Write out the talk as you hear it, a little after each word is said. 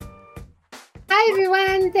Hi,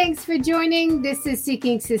 everyone. Thanks for joining. This is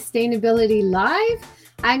Seeking Sustainability Live.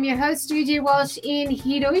 I'm your host, UJ Walsh in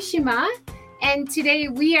Hiroshima. And today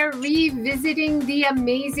we are revisiting the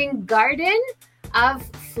amazing garden of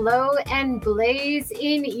Flo and Blaze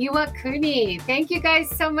in Iwakuni. Thank you guys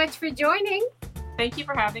so much for joining. Thank you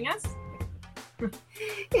for having us.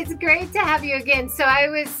 It's great to have you again. So I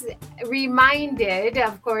was reminded,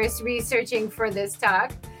 of course, researching for this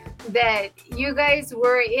talk, that you guys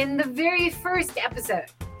were in the very first episode.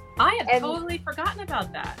 I had totally forgotten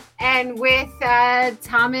about that. And with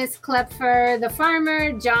Thomas Klepfer, the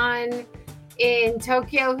farmer, John in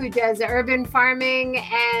Tokyo, who does urban farming,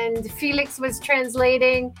 and Felix was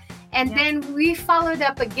translating. And then we followed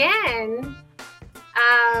up again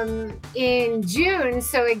in June,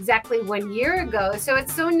 so exactly 1 year ago. So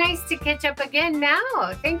it's so nice to catch up again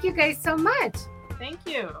now. Thank you guys so much. Thank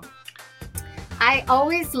you. I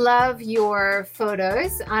always love your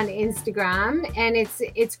photos on Instagram, and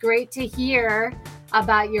it's great to hear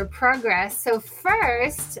about your progress. So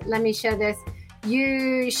first, let me show this.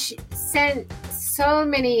 You sent so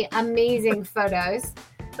many amazing photos.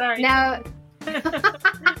 Sorry. Now,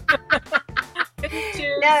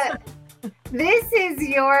 this is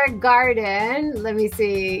your garden. Let me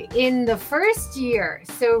see. In the first year,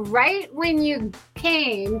 so right when you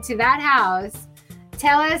came to that house,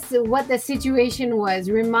 tell us what the situation was.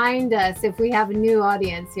 Remind us if we have a new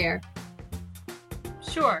audience here.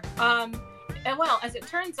 Sure. Well, as it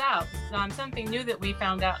turns out, something new that we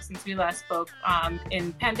found out since we last spoke,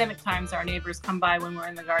 in pandemic times, our neighbors come by when we're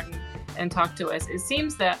in the garden and talk to us. It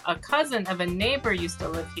seems that a cousin of a neighbor used to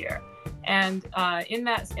live here. And in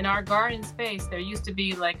our garden space, there used to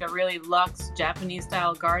be like a really luxe Japanese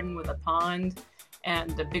style garden with a pond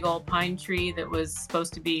and a big old pine tree that was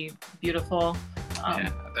supposed to be beautiful.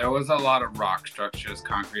 There was a lot of rock structures,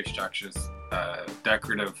 concrete structures,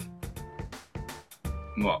 decorative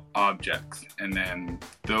objects, and then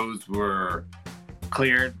those were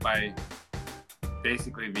cleared by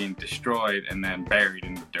basically being destroyed and then buried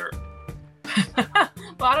in the dirt.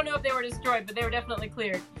 Well, I don't know if they were destroyed, but they were definitely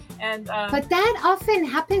cleared. And but that often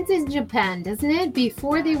happens in Japan, doesn't it?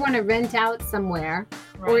 Before they want to rent out somewhere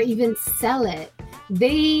or even sell it,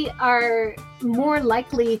 they are more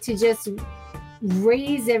likely to just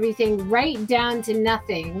raise everything right down to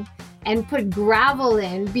nothing and put gravel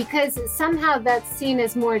in, because somehow that's seen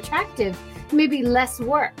as more attractive, maybe less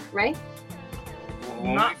work, right?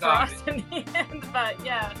 Well, not for us in the end, but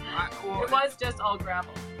yeah, it was just all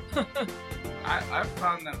gravel. I've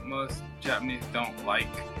found that most Japanese don't like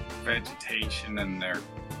vegetation in their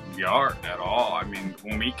yard at all. I mean,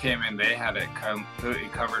 when we came in, they had it completely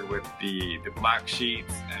covered with the black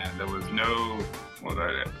sheets, and there was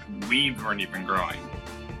the weeds weren't even growing.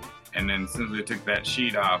 And then as soon as we took that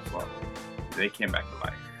sheet off, well, they came back to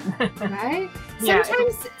life. Right?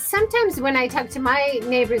 Sometimes when I talk to my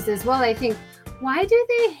neighbors as well, I think, why do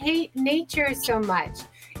they hate nature so much?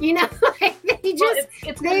 You know, like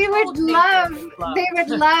they would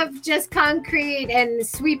love just concrete and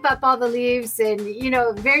sweep up all the leaves and,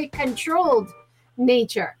 very controlled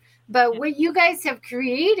nature. But what you guys have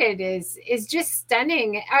created is just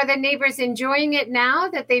stunning. Are the neighbors enjoying it now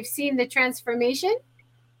that they've seen the transformation?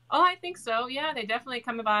 Oh, I think so. Yeah, they definitely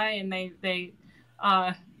come by, and they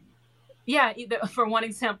for one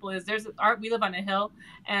example is we live on a hill,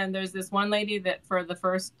 and there's this one lady that for the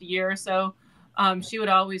first year or so, she would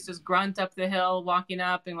always just grunt up the hill, walking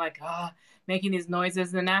up and making these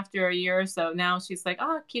noises. And after a year or so, now she's like,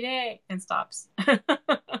 kirei, and stops.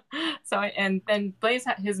 And then Blaze,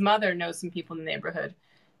 his mother knows some people in the neighborhood,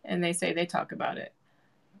 and they say they talk about it.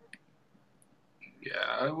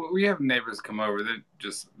 Yeah, we have neighbors come over.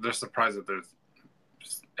 They're surprised that there's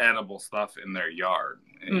just edible stuff in their yard,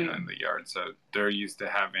 in the yard. So they're used to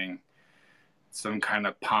having some kind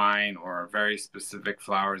of pine or very specific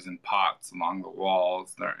flowers in pots along the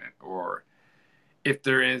walls, or if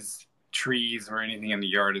there is trees or anything in the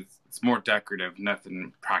yard, it's more decorative,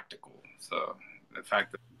 nothing practical. So the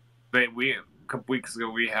fact that a couple weeks ago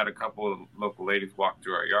we had a couple of local ladies walk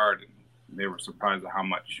through our yard, and they were surprised at how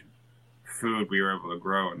much food we were able to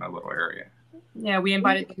grow in that little area. Yeah, we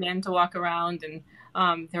invited them in to walk around, and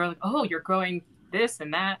they were like, "Oh, you're growing this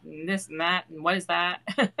and that and this and that, and what is that?"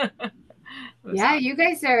 Yeah, you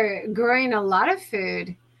guys are growing a lot of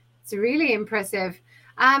food. It's really impressive.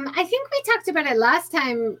 I think we talked about it last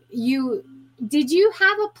time. Did you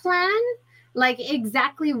have a plan, like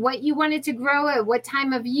exactly what you wanted to grow at what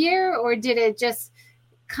time of year, or did it just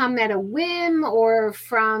come at a whim or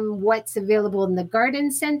from what's available in the garden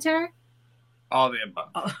center? All the above.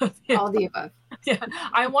 All the above. Yeah,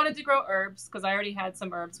 I wanted to grow herbs because I already had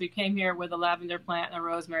some herbs. We came here with a lavender plant, a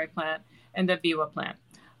rosemary plant, and a biwa plant,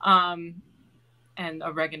 and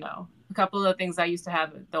oregano. A couple of things I used to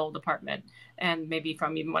have at the old apartment, and maybe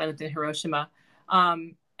from even when I lived in Hiroshima.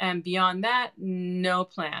 And beyond that, no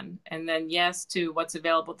plan. And then yes to what's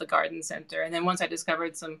available at the garden center. And then once I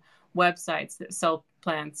discovered some websites that sell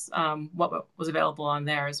plants, what was available on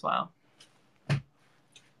there as well.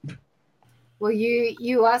 Well,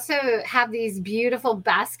 you also have these beautiful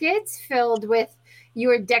baskets filled with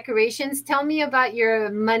your decorations. Tell me about your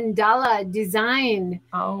mandala design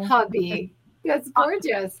hobby. That's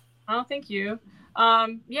gorgeous. Oh, thank you.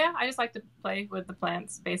 Yeah, I just like to play with the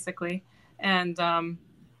plants, basically. And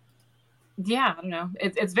yeah, I don't know.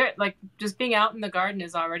 It's very, like, just being out in the garden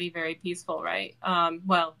is already very peaceful, right?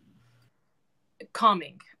 Well,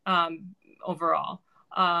 calming overall.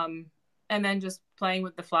 And then just playing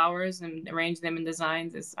with the flowers and arranging them in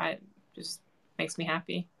designs just makes me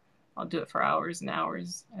happy. I'll do it for hours and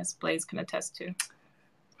hours, as Blaze can attest to.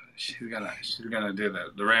 She's gonna do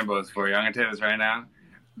the rainbows for you. I'm gonna tell you this right now.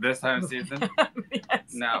 This time of season,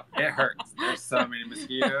 yes. No, it hurts. There's so many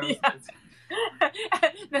mosquitoes. Yes.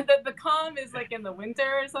 The calm is like in the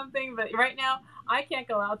winter or something, but right now I can't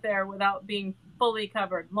go out there without being fully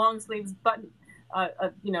covered. Long sleeves, button,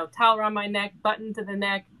 towel around my neck, button to the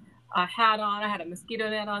neck, a hat on. I had a mosquito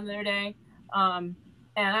net on the other day, and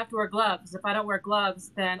I have to wear gloves. If I don't wear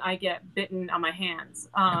gloves, then I get bitten on my hands.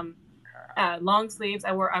 Long sleeves.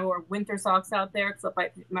 I wore winter socks out there because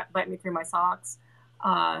they'll bite me through my socks.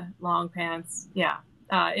 Long pants. Yeah,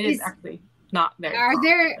 it is actually not very.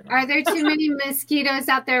 Are there too many mosquitoes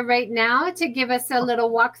out there right now to give us a little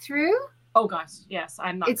walkthrough? Oh gosh, yes.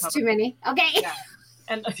 I'm not. It's covered. too many. Okay. Yeah.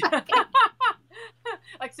 And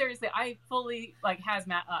like seriously, I fully like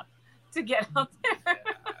hazmat up to get out there.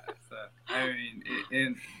 So, I mean,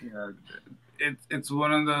 it's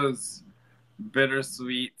one of those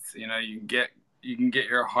bittersweets. You can get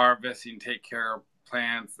your harvest. You can take care of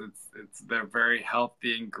plants. They're very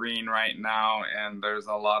healthy and green right now, and there's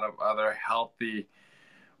a lot of other healthy,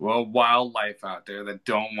 wildlife out there that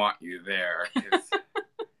don't want you there.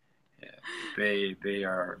 They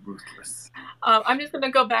are ruthless. I'm just going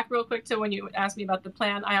to go back real quick to when you asked me about the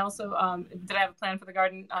plan. I also did I have a plan for the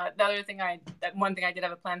garden. One thing I did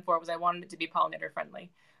have a plan for was I wanted it to be pollinator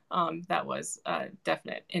friendly. That was a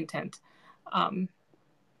definite intent.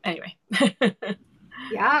 Anyway.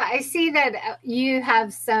 Yeah, I see that you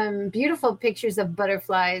have some beautiful pictures of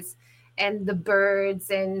butterflies and the birds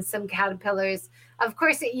and some caterpillars. Of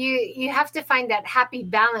course, you have to find that happy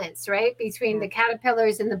balance, right? Between the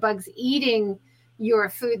caterpillars and the bugs eating your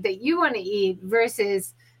food that you want to eat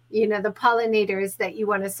versus, the pollinators that you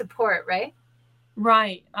want to support, right?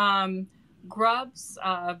 Right. Grubs,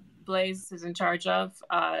 Blaze is in charge of.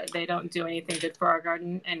 They don't do anything good for our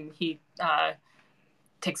garden, and he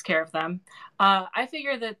takes care of them. I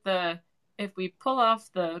figure that if we pull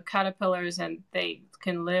off the caterpillars and they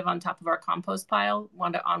can live on top of our compost pile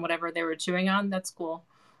on whatever they were chewing on, that's cool.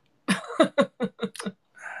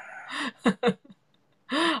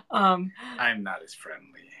 I'm not as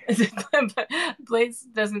friendly. But Blaze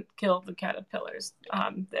doesn't kill the caterpillars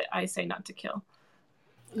that I say not to kill.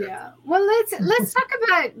 Yeah. Well, let's talk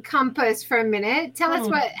about compost for a minute. Tell us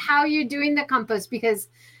how you're doing the compost, because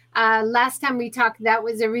last time we talked, that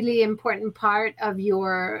was a really important part of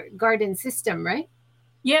your garden system, right?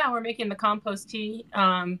 Yeah, we're making the compost tea,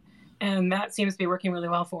 and that seems to be working really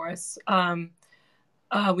well for us.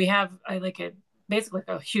 We have basically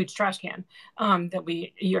a huge trash can that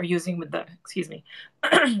we are using with the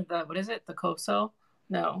what is it? The Koso?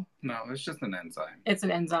 No, it's just an enzyme. It's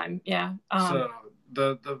an enzyme, yeah. So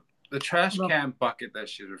the trash can bucket that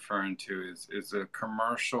she's referring to is a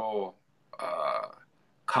commercial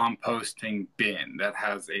composting bin that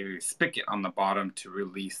has a spigot on the bottom to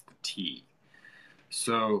release the tea.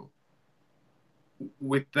 So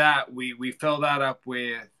with that, we fill that up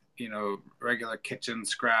with regular kitchen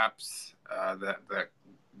scraps that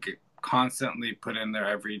get constantly put in there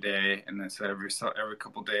every day, and then so every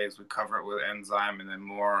couple days we cover it with enzyme, and then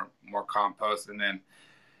more compost, and then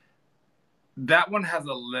that one has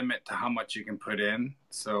a limit to how much you can put in.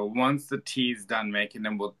 So once the tea's done making,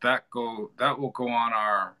 then that will go on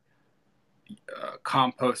our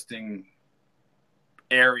composting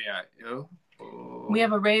area. We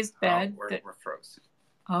have a raised bed. We're frozen.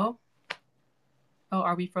 Oh,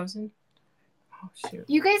 are we frozen? Oh shoot!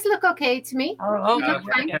 You guys look okay to me. Oh,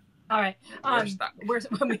 okay. All right. We're stuck. We're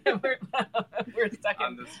stuck on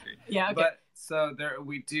the street. Yeah. Okay. But so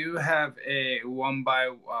we do have a 1 by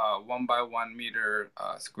 1 meter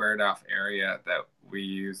squared off area that we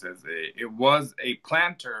use as it was a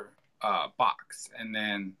planter box, and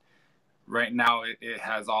then right now it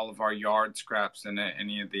has all of our yard scraps in it.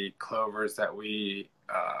 Any of the clovers that we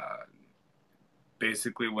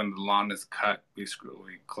basically, when the lawn is cut, we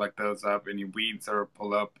collect those up. Any weeds that are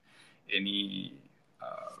pulled up, any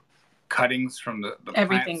cuttings from the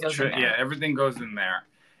everything plants. Goes in there. Yeah, everything goes in there.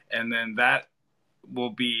 And then that will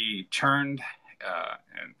be churned,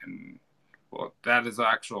 and well, that is the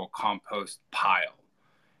actual compost pile.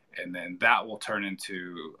 And then that will turn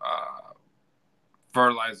into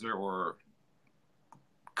fertilizer or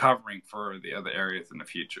covering for the other areas in the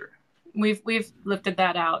future. We've lifted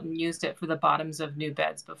that out and used it for the bottoms of new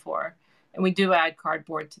beds before, and we do add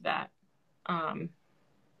cardboard to that,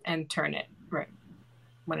 and turn it right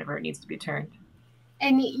whenever it needs to be turned.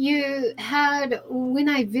 And you had, when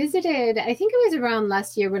I visited, I think it was around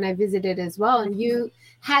last year when I visited as well, and you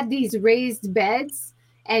had these raised beds,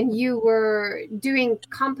 and you were doing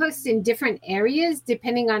compost in different areas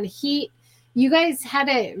depending on heat. You guys had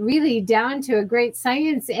it really down to a great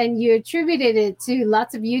science, and you attributed it to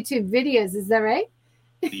lots of YouTube videos. Is that right?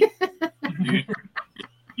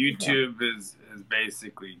 YouTube is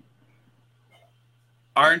basically,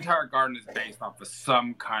 our entire garden is based off of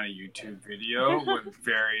some kind of YouTube video with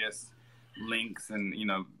various links. And,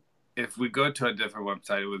 if we go to a different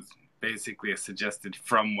website, it was basically a suggested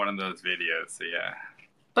from one of those videos. So, yeah.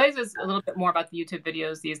 Blaze is a little bit more about the YouTube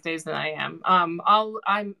videos these days than I am.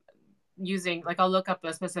 I'm using, I'll look up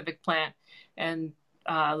a specific plant and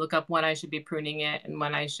look up when I should be pruning it and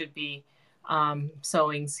when I should be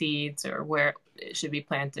sowing seeds or where it should be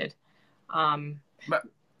planted. But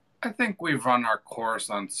I think we've run our course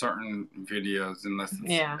on certain videos unless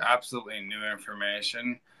it's absolutely new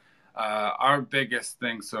information. Our biggest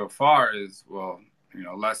thing so far is,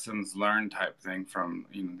 lessons learned type thing from,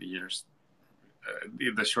 the years,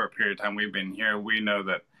 the short period of time we've been here. We know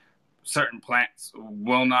that certain plants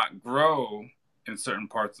will not grow in certain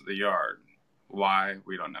parts of the yard. Why?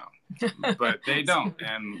 We don't know. But they don't.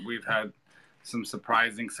 And we've had some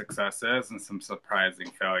surprising successes and some surprising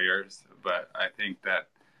failures. But I think that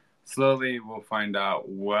slowly we'll find out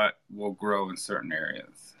what will grow in certain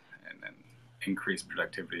areas and then increase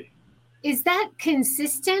productivity. Is that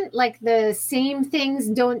consistent? Like the same things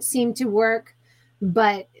don't seem to work,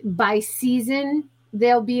 but by season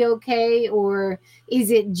they'll be okay? Or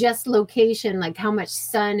is it just location, like how much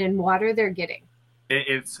sun and water they're getting?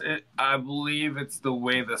 I believe it's the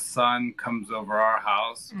way the sun comes over our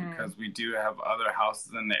house, because we do have other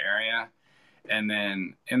houses in the area. And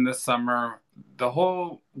then in the summer, the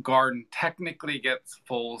whole garden technically gets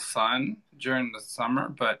full sun during the summer,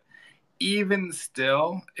 but even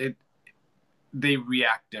still, they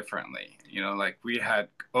react differently. Like we had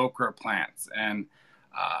okra plants, and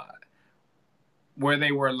where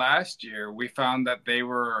they were last year, we found that they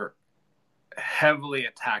were heavily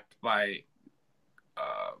attacked by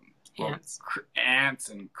ants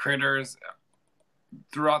and critters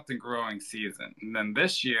throughout the growing season. And then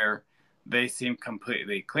this year, they seem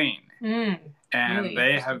completely clean. And really?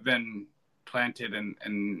 They have been planted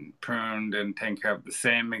and pruned and taken care of the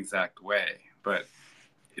same exact way. But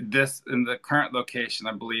this, in the current location,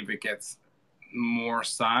 I believe it gets more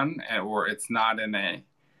sun, or it's not in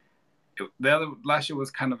last year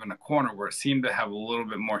was kind of in a corner where it seemed to have a little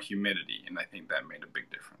bit more humidity, and I think that made a big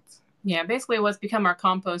difference. Yeah, basically what's become our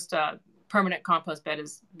compost, permanent compost bed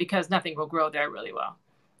is because nothing will grow there really well.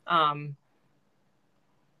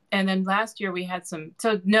 And then last year we had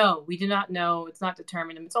no, we do not know. It's not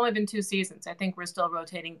determined. It's only been 2 seasons. I think we're still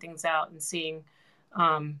rotating things out and seeing.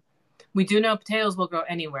 We do know potatoes will grow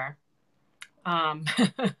anywhere.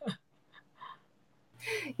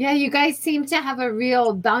 Yeah, you guys seem to have a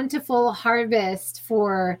real bountiful harvest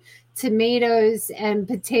for tomatoes and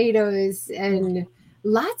potatoes and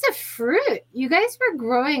lots of fruit. You guys were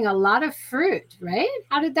growing a lot of fruit, right?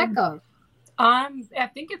 How did that go? I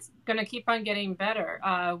think it's going to keep on getting better.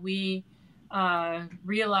 We Blaze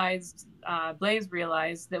realized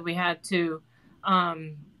that we had to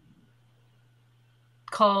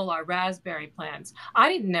cull our raspberry plants. I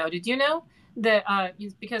didn't know. Did you know that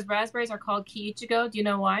because raspberries are called Key Ichigo? Do you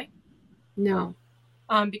know why? No.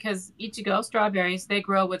 Because Ichigo, strawberries, they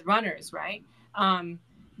grow with runners, right?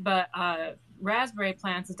 But raspberry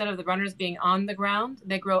plants, instead of the runners being on the ground,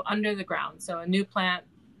 they grow under the ground. So a new plant,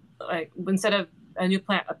 like instead of a new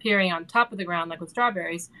plant appearing on top of the ground, like with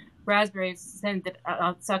strawberries, raspberries send the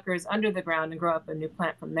suckers under the ground and grow up a new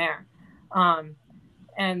plant from there.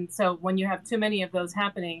 And so when you have too many of those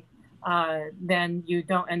happening, then you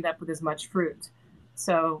don't end up with as much fruit.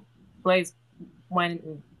 So Blaze went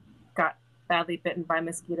and got badly bitten by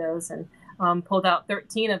mosquitoes, and pulled out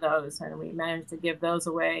 13 of those, and we managed to give those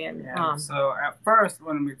away. And so at first,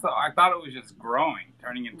 when I thought it was just growing,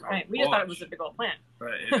 turning into a we just thought it was a big old plant.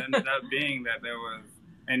 But it ended up being that there was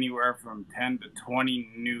anywhere from 10 to 20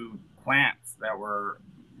 new plants that were,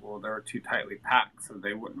 they were too tightly packed, so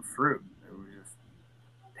they wouldn't fruit. They were just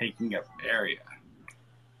taking up area.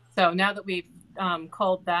 So now that we've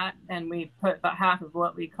culled that, and we put about half of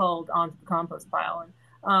what we culled onto the compost pile,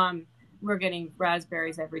 and we're getting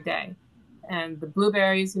raspberries every day. And the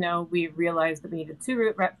blueberries, we realized that we needed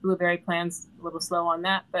 2 blueberry plants. A little slow on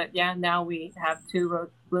that, but yeah, now we have 2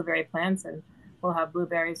 blueberry plants, and we'll have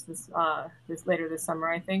blueberries this later this summer,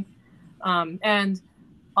 I think. And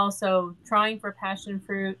also trying for passion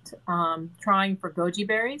fruit, trying for goji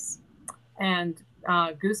berries, and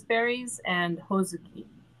gooseberries, and hozuki,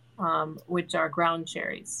 which are ground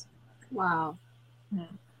cherries. Wow. Yeah.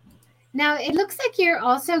 Now it looks like you're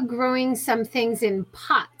also growing some things in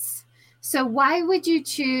pots. So why would you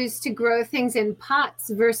choose to grow things in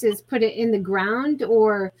pots versus put it in the ground?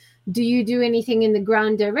 Or do you do anything in the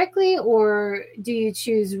ground directly, or do you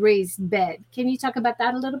choose raised bed? Can you talk about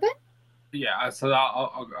that a little bit? Yeah, so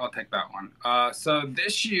I'll take that one. So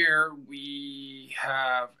this year we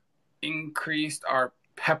have increased our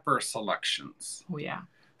pepper selections. Oh yeah.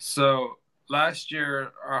 So last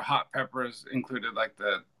year our hot peppers included like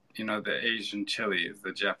the Asian chilies,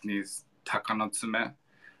 the Japanese takanotsume.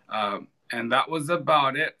 And that was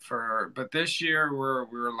about it but this year we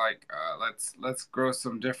were like, let's grow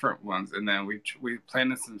some different ones. And then we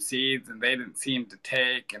planted some seeds, and they didn't seem to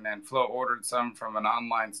take. And then Flo ordered some from an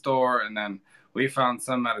online store, and then we found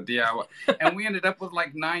some at a DIY. And we ended up with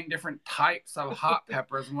like 9 different types of hot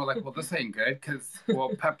peppers. And we're like, well, this ain't good because,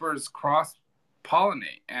 peppers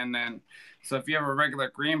cross-pollinate. And then, so if you have a regular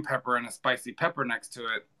green pepper and a spicy pepper next to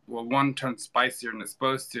it, one turns spicier than it's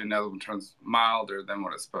supposed to, and the other one turns milder than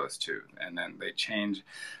what it's supposed to, and then they change.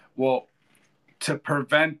 Well, to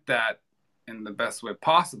prevent that in the best way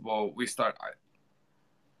possible, we started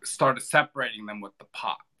separating them with the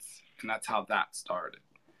pots, and that's how that started.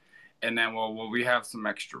 And then, we have some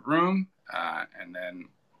extra room, and then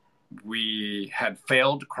we had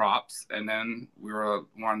failed crops, and then we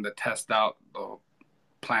wanted to test out the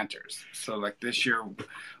planters. So like this year,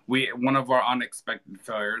 one of our unexpected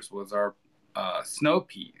failures was our snow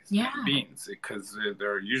peas and beans, because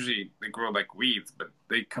they grow like weeds, but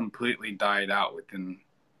they completely died out within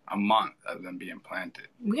a month of them being planted.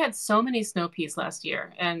 We had so many snow peas last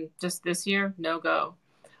year, and just this year, no go.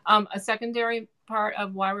 A secondary part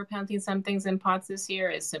of why we're planting some things in pots this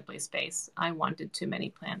year is simply space. I wanted too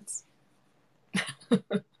many plants.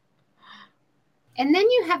 And then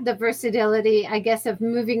you have the versatility, I guess, of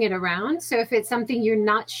moving it around. So if it's something you're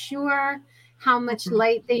not sure how much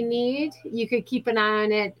light they need, you could keep an eye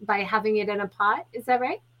on it by having it in a pot. Is that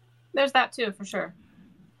right? There's that too, for sure.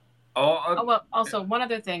 Well, also one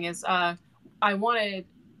other thing is I wanted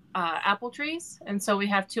apple trees. And so we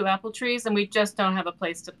have 2 apple trees, and we just don't have a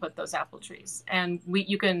place to put those apple trees. And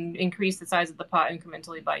you can increase the size of the pot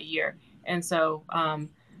incrementally by year. And so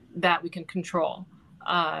that we can control.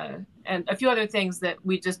 And a few other things that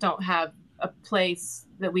we just don't have a place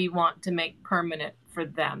that we want to make permanent for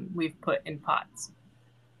them, we've put in pots.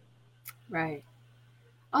 Right.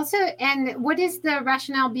 Also, and what is the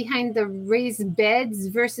rationale behind the raised beds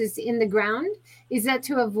versus in the ground? Is that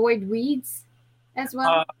to avoid weeds as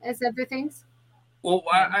well as other things? Well,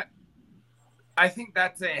 I think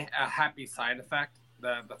that's a happy side effect.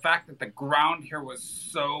 The fact that the ground here was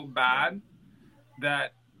so bad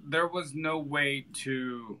that there was no way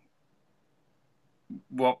to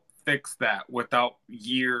fix that without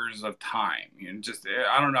years of time.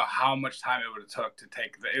 I don't know how much time it would have took to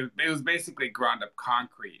take it was basically ground up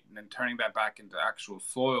concrete, and then turning that back into actual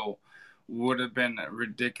soil would have been a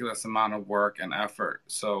ridiculous amount of work and effort.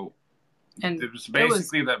 So it was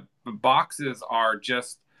basically the boxes are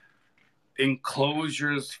just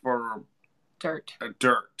enclosures for dirt.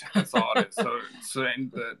 That's all it is. So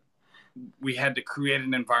we had to create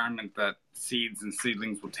an environment that seeds and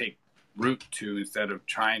seedlings will take root to, instead of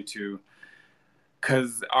trying to,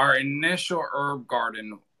 because our initial herb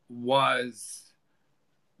garden was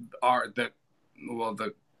the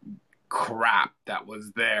crap that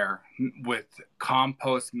was there, with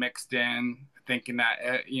compost mixed in, thinking that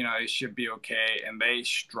it should be okay, and they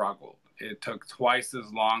struggled. It took twice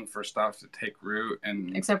as long for stuff to take root,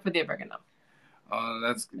 and except for the oregano.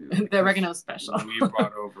 That's the oregano special. We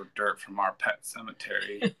brought over dirt from our pet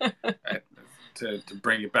cemetery to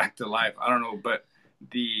bring it back to life. I don't know, but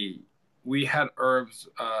we had herbs.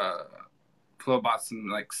 Flo bought some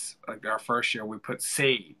like our first year. We put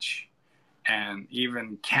sage and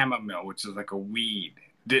even chamomile, which is like a weed,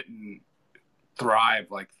 didn't thrive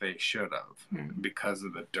like they should have because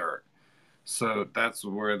of the dirt. So that's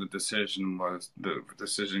where the decision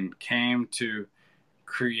came to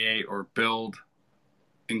create or build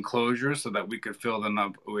enclosures so that we could fill them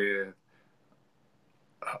up with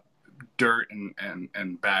dirt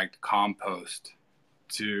and bagged compost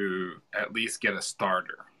to at least get a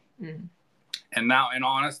starter. And now, in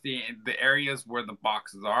honesty, the areas where the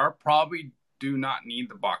boxes are probably do not need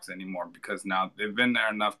the box anymore, because now they've been there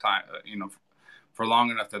enough time, for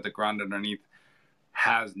long enough that the ground underneath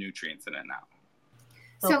has nutrients in it now.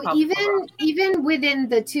 So even within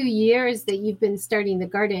the 2 years that you've been starting the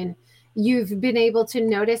garden, you've been able to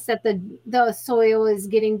notice that the soil is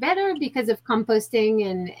getting better because of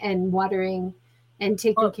composting and watering and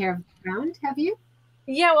taking care of the ground, have you?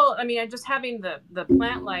 Yeah, well, I mean, just having the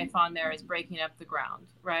plant life on there is breaking up the ground,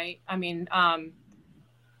 right? I mean,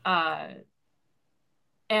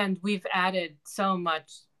 and we've added so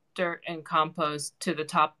much dirt and compost to the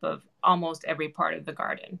top of almost every part of the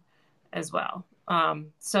garden as well.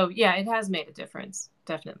 So yeah, it has made a difference,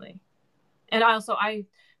 definitely. And I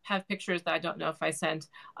have pictures that I don't know if I sent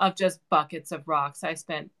of just buckets of rocks. I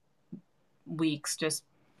spent weeks just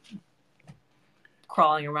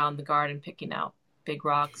crawling around the garden, picking out big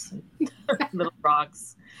rocks, little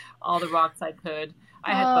rocks, all the rocks I could.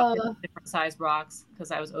 I had buckets of different size rocks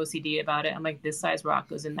because I was OCD about it. I'm like, this size rock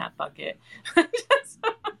goes in that bucket.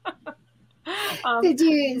 Did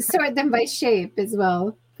you sort them by shape as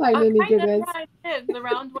well? Find any good ones? Yeah, I did. The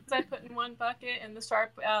round ones I put in one bucket, and the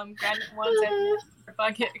sharp granite ones I put in another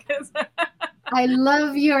bucket. I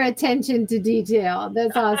love your attention to detail.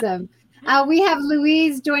 That's awesome. We have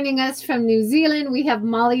Louise joining us from New Zealand. We have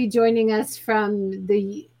Molly joining us from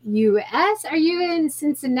the U.S. Are you in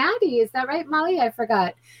Cincinnati? Is that right, Molly? I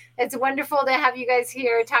forgot. It's wonderful to have you guys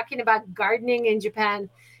here talking about gardening in Japan.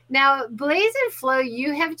 Now, Blaze and Flo,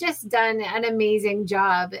 you have just done an amazing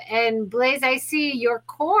job. And Blaze, I see your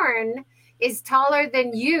corn is taller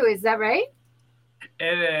than you. Is that right?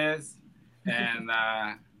 It is. And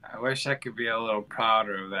I wish I could be a little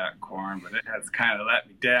prouder of that corn, but it has kind of let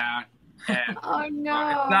me down. And, oh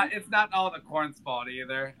no! It's not all the corn's fault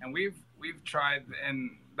either. And we've tried,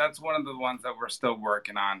 and that's one of the ones that we're still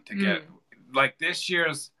working on to get. Like this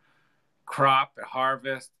year's crop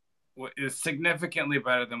harvest is significantly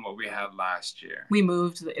better than what we had last year. We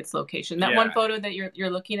moved its location. That one photo that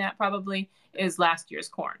you're looking at probably is last year's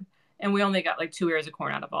corn, and we only got like 2 ears of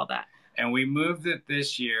corn out of all that. And we moved it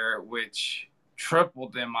this year, which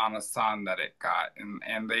tripled the amount of sun that it got,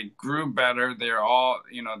 and they grew better. They were all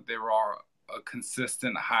a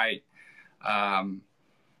consistent height, and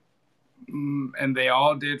they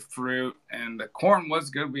all did fruit, and the corn was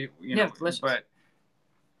good. Delicious. But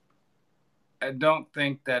I don't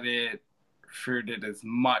think that it fruited as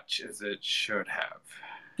much as it should have.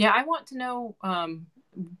 Yeah, I want to know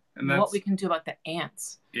what we can do about the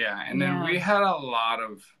ants. Yeah, and then we had a lot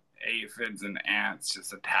of aphids and ants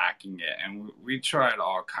just attacking it, and we tried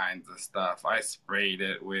all kinds of stuff. I sprayed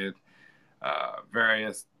it with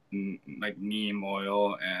various like neem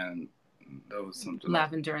oil, and there was something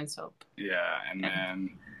lavender and soap. Yeah, and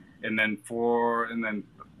then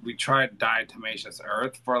we tried diatomaceous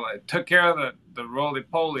earth took care of the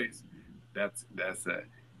roly-polies.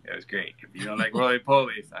 It was great. If you don't like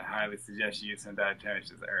roly-polies, I highly suggest you use some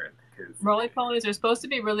diatomaceous earth. Roly-polies are supposed to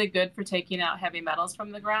be really good for taking out heavy metals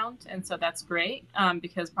from the ground, and so that's great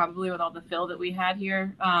because probably with all the fill that we had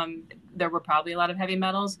here, there were probably a lot of heavy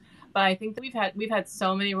metals. But I think that we've had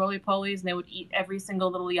so many roly-polies, and they would eat every single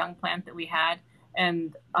little young plant that we had,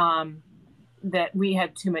 and that we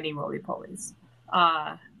had too many roly-polies.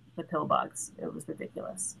 The pill bugs. It was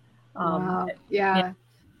ridiculous. Wow. Yeah.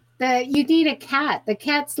 You need a cat. The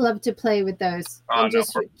cats love to play with those and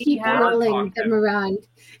just keep rolling them around.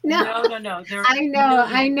 No.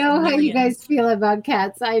 I know how you guys feel about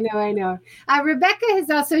cats. I know. Rebecca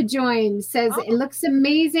has also joined, says it looks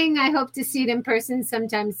amazing. I hope to see it in person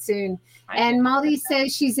sometime soon. And Molly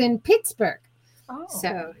says she's in Pittsburgh.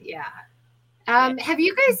 So, yeah. Have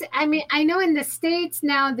you guys, I know in the States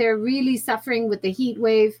now they're really suffering with the heat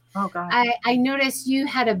wave. Oh, God. I noticed you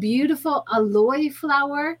had a beautiful aloe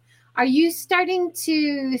flower. Are you starting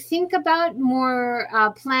to think about more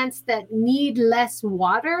plants that need less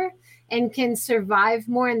water and can survive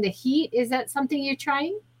more in the heat? Is that something you're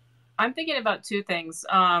trying? I'm thinking about two things.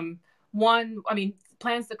 One,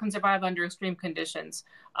 plants that can survive under extreme conditions.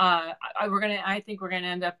 I think we're gonna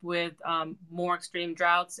end up with more extreme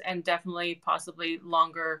droughts and definitely possibly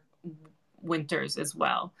longer winters as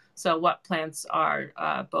well. So what plants are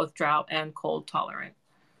both drought and cold tolerant?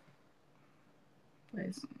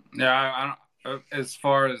 Please. Yeah, as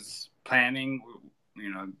far as planning,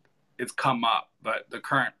 it's come up, but the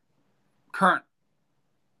current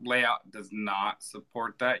layout does not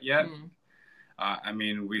support that yet. I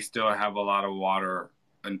mean, we still have a lot of water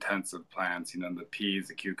intensive plants, the peas,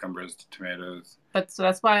 the cucumbers, the tomatoes. But so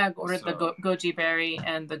that's why I ordered the goji berry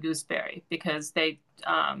and the gooseberry, because they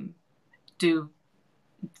do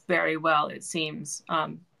very well, it seems.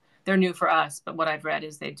 They're new for us, but what I've read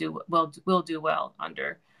is they will do well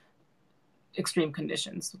under extreme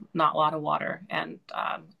conditions, not a lot of water and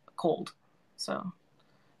cold. So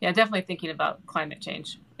yeah, definitely thinking about climate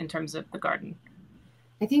change in terms of the garden.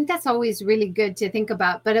 I think that's always really good to think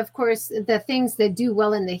about. But of course, the things that do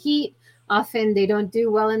well in the heat, often they don't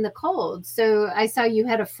do well in the cold. So I saw you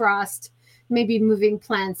had a frost. Maybe moving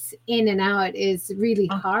plants in and out is really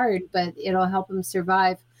hard, but it'll help them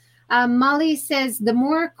survive. Molly says, the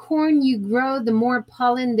more corn you grow, the more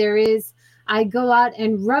pollen there is. I go out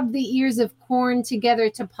and rub the ears of corn together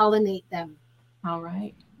to pollinate them. All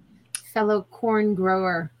right. Fellow corn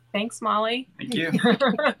grower. Thanks, Molly. Thank you.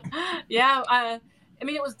 Yeah. I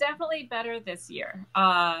mean, it was definitely better this year.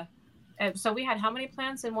 So we had how many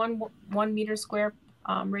plants in 1 meter square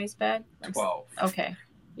raised bed? 12. Okay.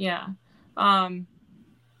 Yeah. They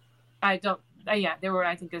were,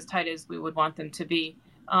 I think, as tight as we would want them to be.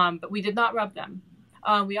 But we did not rub them.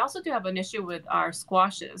 We also do have an issue with our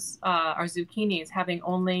squashes, our zucchinis having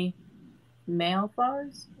only male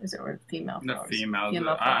flowers. Is it or female flowers? The females.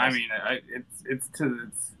 I mean, it's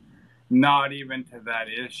not even to that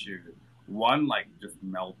issue. One just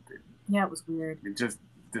melted. Yeah, it was weird. It just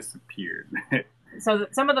disappeared. So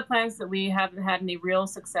some of the plants that we haven't had any real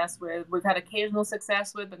success with, we've had occasional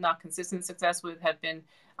success with, but not consistent success with, have been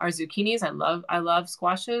our zucchinis. I love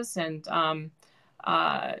squashes, and the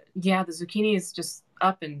zucchinis just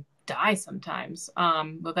up and die sometimes.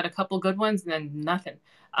 We've got a couple good ones and then nothing.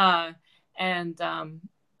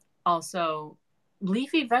 Also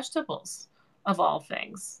leafy vegetables, of all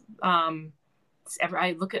things.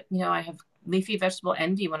 I look at, I have leafy vegetable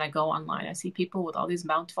envy when I go online. I see people with all these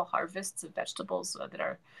bountiful harvests of vegetables that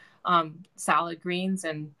are salad greens,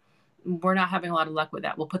 and we're not having a lot of luck with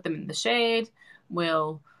that. We'll put them in the shade.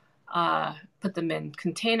 We'll put them in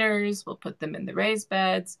containers. We'll put them in the raised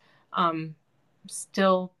beds. They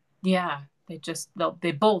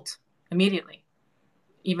bolt immediately,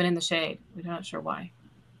 even in the shade. We're not sure why.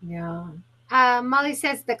 Yeah. Molly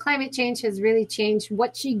says the climate change has really changed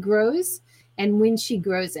what she grows and when she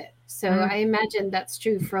grows it. So I imagine that's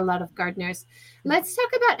true for a lot of gardeners. Let's talk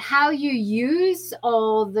about how you use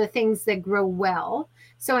all the things that grow well.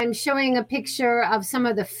 So I'm showing a picture of some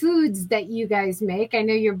of the foods that you guys make. I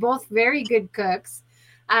know you're both very good cooks.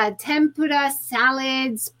 Tempura,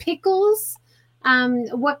 salads, pickles.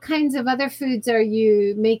 What kinds of other foods are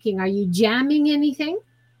you making? Are you jamming anything?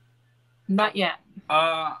 Not yet.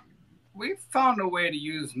 We found a way to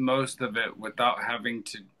use most of it without having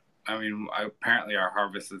to. I mean, apparently our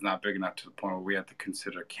harvest is not big enough to the point where we have to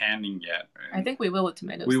consider canning yet. I think we will with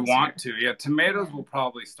tomatoes. We want to. Yeah, tomatoes will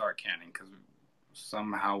probably start canning because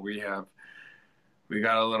somehow we got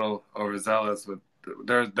a little overzealous with.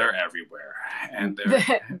 They're everywhere, and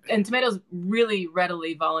and tomatoes really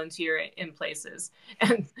readily volunteer in places.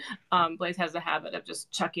 And Blaze has a habit of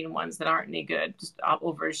just chucking ones that aren't any good just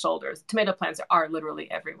over his shoulders. Tomato plants are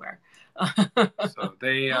literally everywhere. So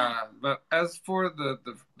they, but as for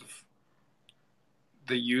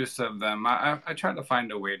the use of them, I try to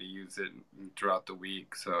find a way to use it throughout the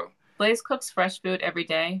week. So Blaze cooks fresh food every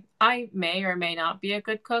day. I may or may not be a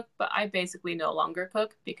good cook, but I basically no longer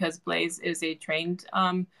cook because Blaze is a trained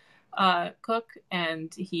cook,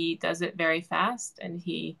 and he does it very fast, and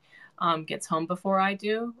he gets home before I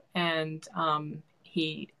do, and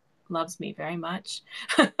he loves me very much.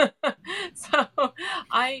 So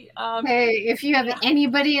hey, if you have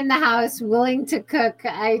anybody in the house willing to cook,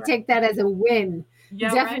 I take that as a win.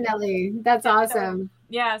 Yeah, definitely. Right? That's awesome.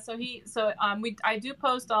 I do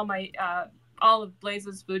post all my all of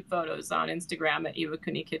Blaze's food photos on Instagram at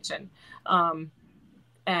Iwakuni Kitchen.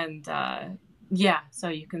 So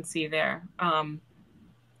you can see there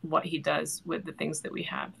what he does with the things that we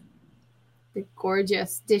have. The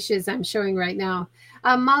gorgeous dishes I'm showing right now.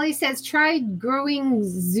 Molly says, try growing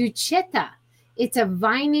zucchetta. It's a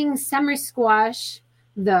vining summer squash,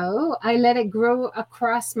 though. I let it grow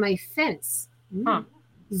across my fence.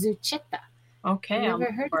 Zucchetta. Okay. I've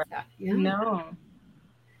never heard of that. Yeah. No.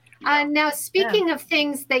 Now, speaking of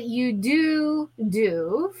things that you do,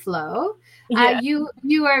 Flo,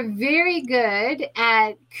 you are very good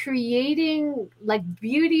at creating like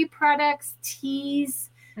beauty products, teas,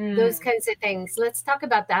 those kinds of things. Let's talk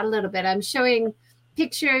about that a little bit. I'm showing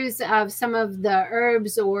pictures of some of the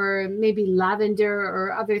herbs or maybe lavender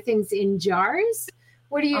or other things in jars.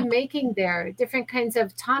 What are you making there? Different kinds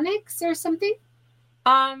of tonics or something?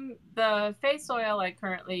 The face oil I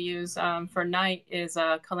currently use for night is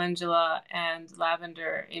calendula and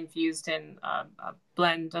lavender infused in a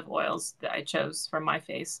blend of oils that I chose for my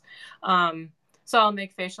face. So I'll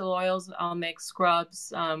make facial oils. I'll make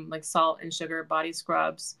scrubs, like salt and sugar body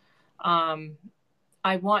scrubs. I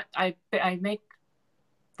make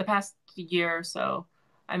the past year or so,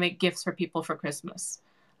 I make gifts for people for Christmas.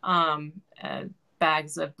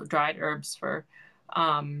 Bags of dried herbs for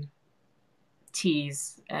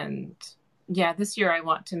teas. And yeah, this year I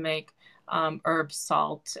want to make herb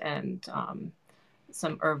salt and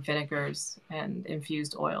some herb vinegars and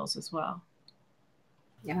infused oils as well.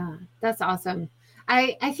 Yeah, that's awesome.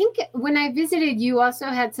 I think when I visited, you also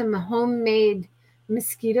had some homemade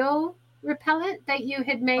mosquito repellent that you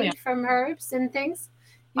had made from herbs and things.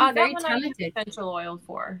 You're very talented. I use essential oil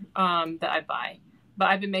for that I buy, but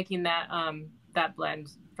I've been making that that blend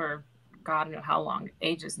for God, I don't know how long,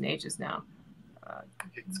 ages and ages now.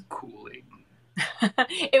 It's cooling.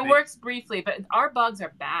 It works briefly, but our bugs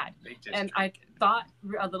are bad. And I thought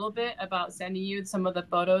a little bit about sending you some of the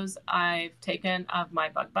photos I've taken of my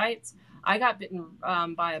bug bites. I got bitten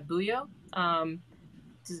by a buyo. Do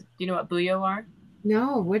you know what buyo are?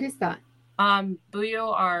 No, what is that?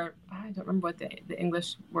 Buyo are, I don't remember what the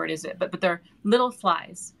English word is, but they're little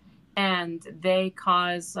flies, and they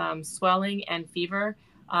cause swelling and fever.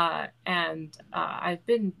 And I've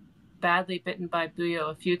been badly bitten by buyo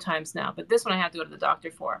a few times now, but this one I had to go to the doctor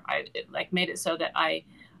for. It made it so that I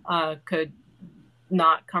could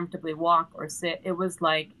not comfortably walk or sit. It was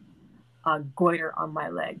like a goiter on my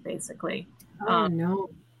leg, basically. Oh no.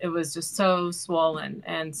 It was just so swollen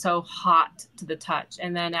and so hot to the touch.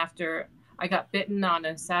 And then after I got bitten on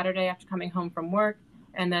a Saturday after coming home from work,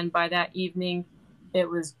 and then by that evening, it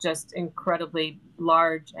was just incredibly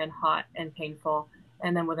large and hot and painful.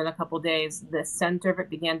 And then within a couple of days, the center of it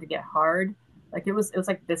began to get hard. Like it was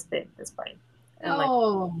like this big, this bite.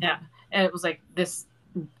 And and it was like this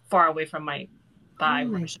far away from my thigh. Oh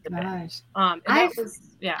my gosh.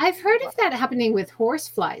 I've heard of that happening with horse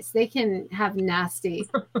flies. They can have nasty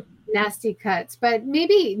cuts, but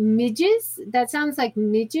maybe midges. That sounds like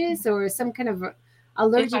midges or some kind of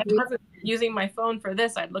allergic. If I wasn't using my phone for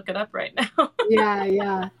this, I'd look it up right now.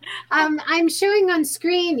 Yeah. I'm showing on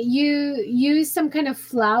screen you use some kind of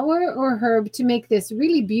flower or herb to make this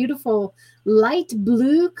really beautiful light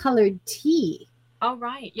blue colored tea. Oh,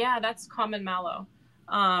 right. Yeah, that's common mallow.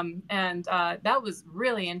 And that was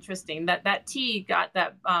really interesting. That tea got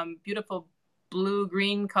that beautiful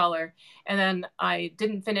blue-green color, and then I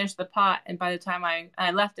didn't finish the pot, and by the time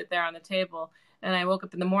I left it there on the table, and I woke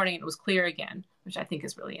up in the morning, it was clear again, which I think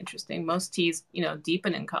is really interesting. Most teas,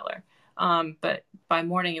 deepen in color, but by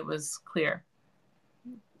morning it was clear.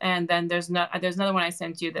 And then there's another one I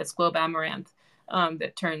sent you that's Globe Amaranth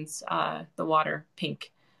that turns the water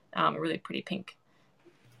pink, a really pretty pink.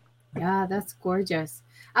 Yeah, that's gorgeous.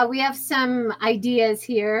 We have some ideas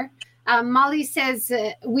here. Molly says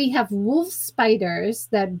we have wolf spiders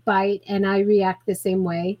that bite, and I react the same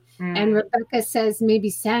way. And Rebecca says maybe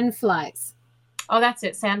sandflies. Oh, that's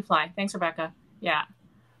it, sandfly. Thanks, Rebecca. Yeah.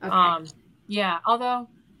 Okay. Yeah. Although,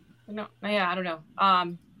 I don't know.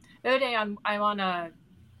 The other day I'm on a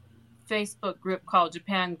Facebook group called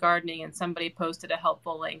Japan Gardening, and somebody posted a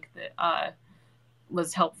helpful link that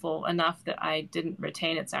was helpful enough that I didn't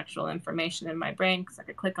retain its actual information in my brain because I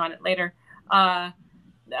could click on it later,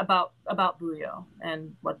 about buyo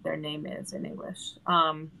and what their name is in English.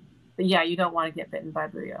 But yeah, you don't want to get bitten by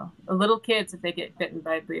buyo. Little kids, if they get bitten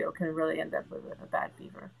by buyo, can really end up with a bad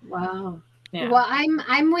fever. Wow. Yeah. Well,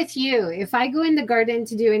 I'm with you. If I go in the garden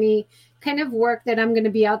to do any kind of work that I'm going to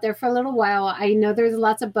be out there for a little while, I know there's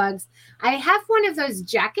lots of bugs. I have one of those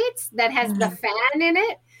jackets that has the fan in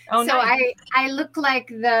it. Oh, so nice. I look like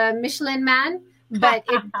the Michelin Man, but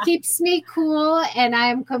it keeps me cool and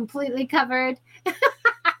I'm completely covered.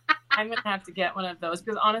 I'm gonna have to get one of those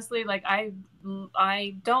because honestly, like I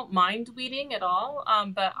don't mind weeding at all,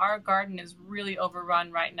 but our garden is really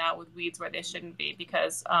overrun right now with weeds where they shouldn't be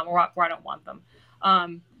because or I don't want them,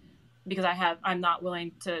 because I'm not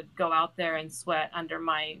willing to go out there and sweat under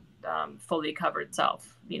my fully covered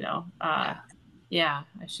self. Yeah,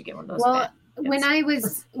 I should get one of those. Well, when I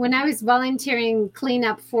was volunteering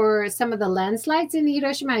cleanup for some of the landslides in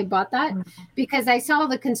Hiroshima, I bought that because I saw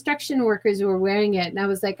the construction workers were wearing it, and I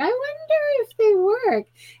was like, I wonder if they work.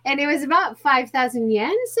 And it was about 5,000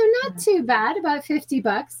 yen, so not too bad, about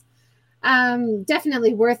 $50.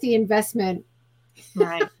 Definitely worth the investment.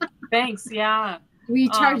 Right. Thanks. Yeah.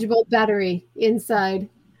 Rechargeable battery inside.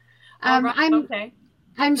 Okay.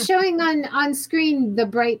 I'm showing on screen the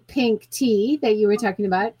bright pink tea that you were talking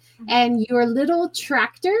about, and your little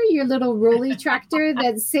tractor, your little rolly tractor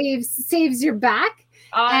that saves your back,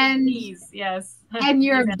 and these, yes, and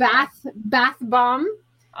your bath bomb.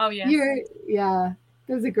 Oh yes, yeah,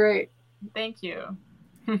 those are great. Thank you.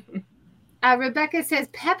 Rebecca says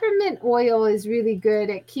peppermint oil is really good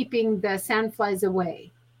at keeping the sandflies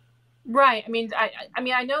away. Right. I mean,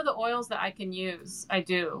 I know the oils that I can use. I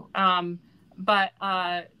do. But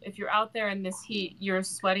if you're out there in this heat, you're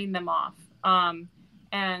sweating them off.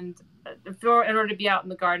 And in order to be out in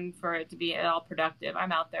the garden for it to be at all productive,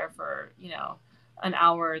 I'm out there for, an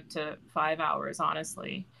hour to 5 hours,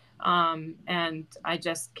 honestly. And I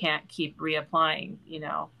just can't keep reapplying,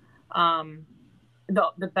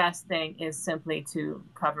 the best thing is simply to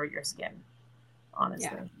cover your skin,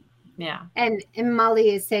 honestly. Yeah. And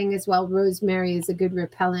Molly is saying as well, rosemary is a good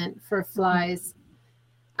repellent for flies.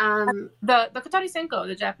 The Kotori Senko,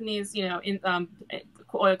 the Japanese,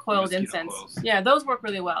 coiled incense. Coils. Yeah, those work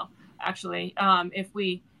really well, actually.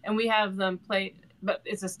 We have them play, but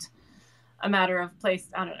it's just a matter of place.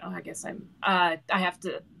 I don't know. I guess I have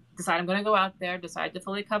to decide I'm going to go out there, decide to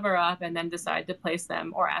fully cover up, and then decide to place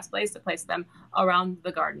them or ask Blaze to place them around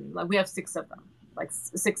the garden. Like we have 6 of them,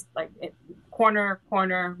 corner,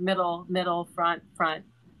 middle, front.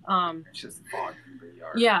 It's just fog in the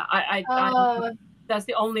yard. Yeah, I that's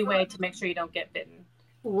the only way to make sure you don't get bitten.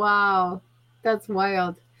 Wow, that's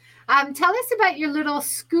wild. Tell us about your little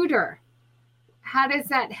scooter. How does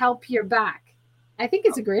that help your back? I think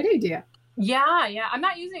it's a great idea. Yeah. I'm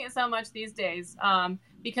not using it so much these days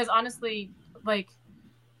because honestly,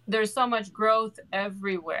 there's so much growth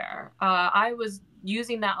everywhere. I was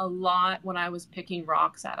using that a lot when I was picking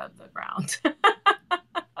rocks out of the ground.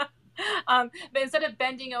 But instead of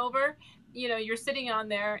bending over, you're sitting on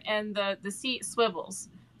there and the seat swivels.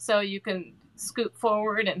 So you can scoot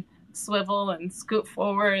forward and swivel and scoot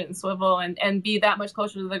forward and swivel and be that much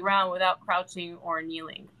closer to the ground without crouching or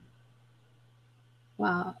kneeling.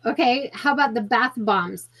 Wow. Okay. How about the bath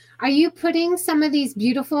bombs? Are you putting some of these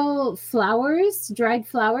beautiful flowers, dried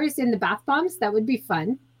flowers, in the bath bombs? That would be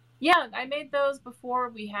fun. Yeah, I made those before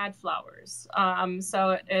we had flowers.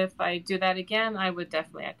 So if I do that again, I would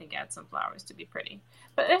definitely, I think, add some flowers to be pretty.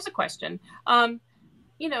 But there's a question. I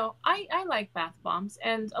like bath bombs,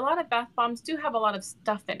 and a lot of bath bombs do have a lot of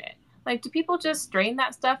stuff in it. Do people just strain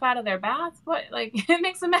that stuff out of their bath? What? It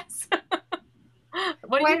makes a mess.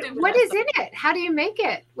 What is in it? How do you make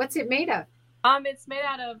it? What's it made of? It's made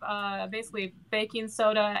out of basically baking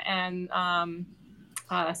soda and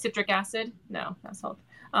citric acid. No, that's salt.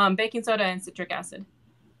 Baking soda and citric acid.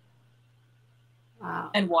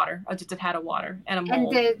 Wow. And water. I just had a water and a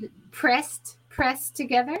mold. And the pressed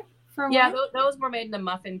together for a while? Those were made in a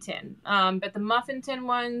muffin tin. But the muffin tin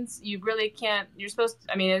ones, you really can't. You're supposed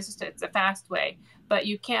to. I mean, it's a fast way, but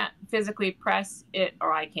you can't physically press it,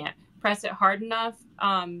 or I can't press it hard enough,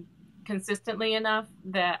 consistently enough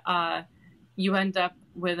that you end up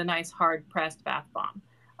with a nice hard pressed bath bomb.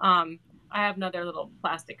 I have another little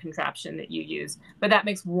plastic contraption that you use, but that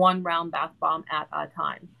makes one round bath bomb at a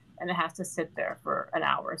time, and it has to sit there for an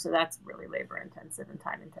hour. So that's really labor intensive and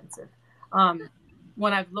time intensive.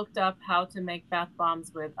 When I've looked up how to make bath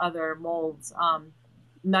bombs with other molds,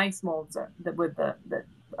 nice molds that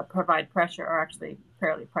provide pressure are actually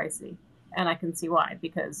fairly pricey. And I can see why,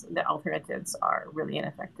 because the alternatives are really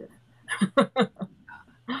ineffective.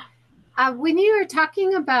 When you were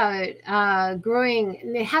talking about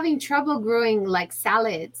having trouble growing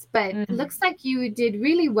salads, but it looks like you did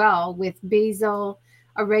really well with basil,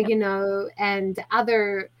 oregano, and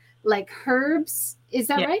other herbs. Is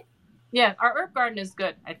that right? Yeah, our herb garden is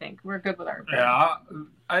good. I think we're good with our herb garden.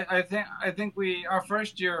 Yeah, I think our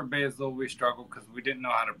first year of basil we struggled because we didn't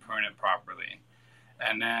know how to prune it properly,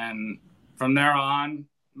 and then from there on,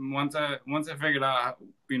 once I figured out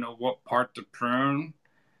what part to prune,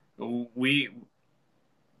 we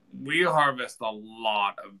harvest a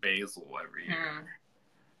lot of basil every year.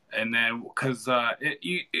 And then because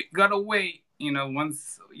you gotta wait,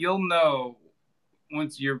 once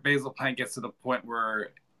your basil plant gets to the point where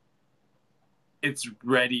it's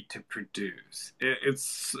ready to produce.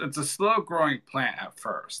 It's a slow growing plant at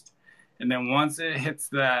first, and then once it hits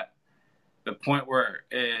the point where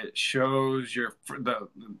it shows the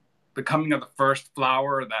coming of the first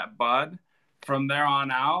flower, that bud, from there on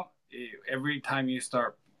out, every time you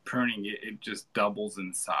start pruning it just doubles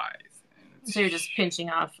in size. So you're just pinching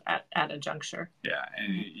off at a juncture. Yeah,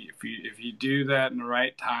 and if you do that in the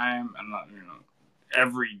right time, and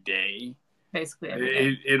every day, basically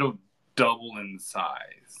every day, it'll double in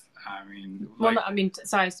size. I mean,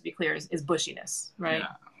 size, to be clear, is bushiness, right?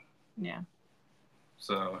 Yeah.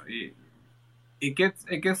 So it gets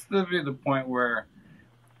to be the point where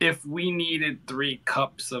if we needed 3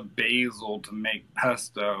 cups of basil to make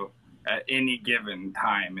pesto at any given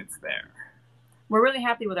time, it's there. We're really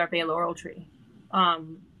happy with our bay laurel tree.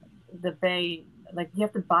 The bay, like, you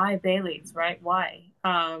have to buy bay leaves, right? Why?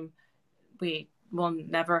 We will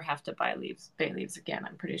never have to buy bay leaves again,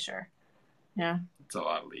 I'm pretty sure. Yeah. It's a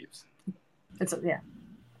lot of leaves. Yeah.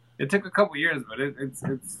 It took a couple years, but it's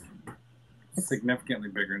significantly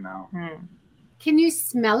bigger now. Can you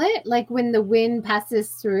smell it? Like when the wind passes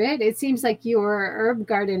through it? It seems like your herb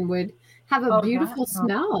garden would have a beautiful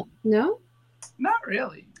smell. No? Not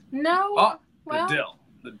really. No. Oh, well,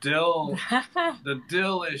 the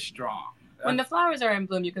dill is strong. When the flowers are in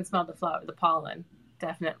bloom, you can smell the pollen,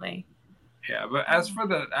 definitely. Yeah, but as for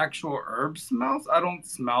the actual herb smells, I don't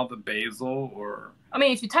smell the basil or. I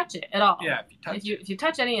mean, if you touch it at all. Yeah, if you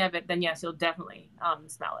touch any of it, then yes, you'll definitely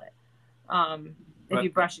smell it. If you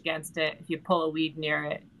brush against it, if you pull a weed near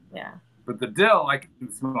it, yeah. But the dill, I can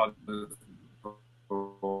smell it.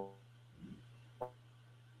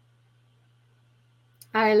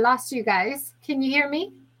 I lost you guys. Can you hear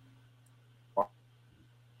me?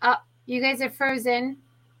 Oh, you guys are frozen.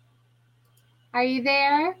 Are you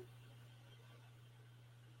there?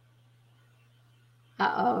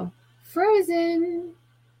 Uh-oh. Frozen.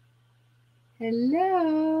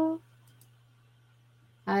 Hello.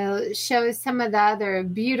 I'll show some of the other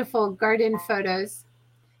beautiful garden photos.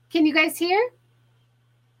 Can you guys hear?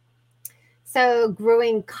 So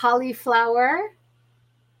growing cauliflower.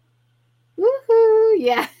 Woohoo!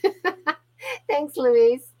 Yeah. Thanks,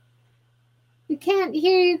 Louise. We can't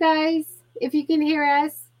hear you guys. If you can hear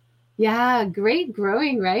us. Yeah, great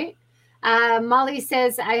growing, right? Molly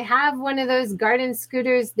says, I have one of those garden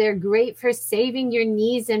scooters. They're great for saving your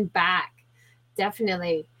knees and back.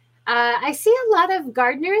 Definitely. I see a lot of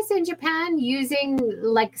gardeners in Japan using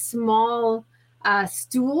like small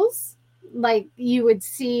stools like you would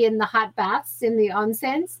see in the hot baths in the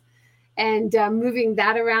onsens and moving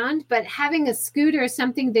that around. But having a scooter,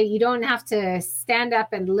 something that you don't have to stand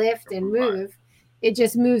up and lift and move, it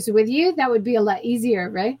just moves with you. That would be a lot easier,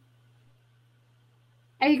 right?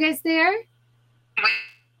 Are you guys there?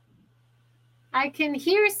 I can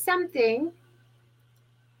hear something.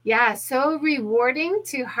 Yeah, so rewarding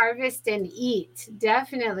to harvest and eat.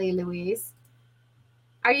 Definitely, Louise.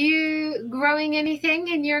 Are you growing anything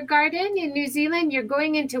in your garden in New Zealand? You're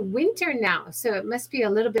going into winter now, so it must be a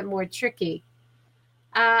little bit more tricky.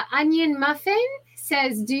 Onion Muffin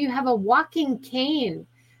says, do you have a walking cane?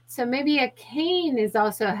 So maybe a cane is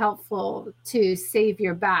also helpful to save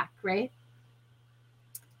your back, right?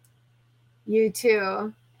 You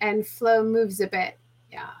too. And Flo moves a bit.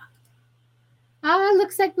 Yeah.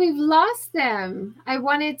 Looks like we've lost them. I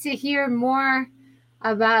wanted to hear more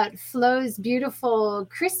about Flo's beautiful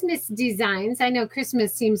Christmas designs. I know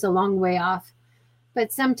Christmas seems a long way off,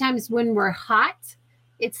 but sometimes when we're hot,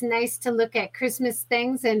 it's nice to look at Christmas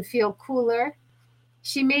things and feel cooler.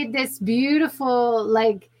 She made this beautiful,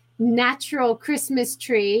 like, natural Christmas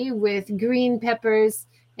tree with green peppers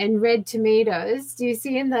and red tomatoes. Do you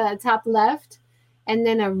see in the top left? And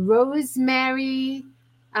then a rosemary,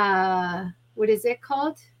 what is it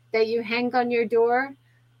called? That you hang on your door?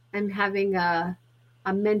 I'm having a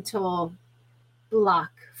mental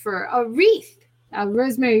block for a wreath, a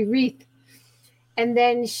rosemary wreath. And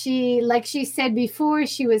then she, like she said before,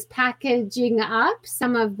 she was packaging up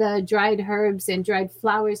some of the dried herbs and dried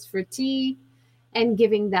flowers for tea and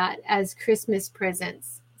giving that as Christmas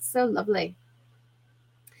presents. So lovely.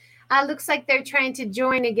 Looks like they're trying to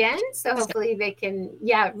join again. So hopefully they can,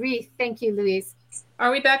 wreath. Thank you, Louise.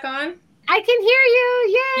 Are we back on? I can hear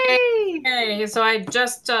you. Yay. Yay. So I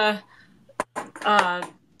just got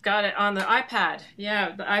it on the iPad.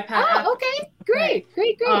 Yeah, the iPad. Oh, okay. Great.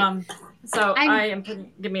 So I am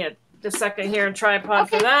putting, give me a second here and tripod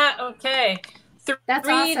for that. Okay. That's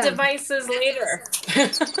Three awesome. devices later.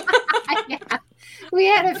 Yeah. We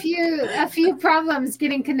had a few problems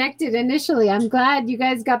getting connected initially. I'm glad you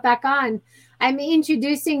guys got back on. I'm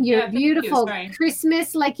introducing your beautiful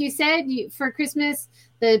Christmas, like you said, for Christmas,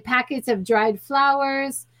 the packets of dried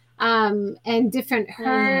flowers and different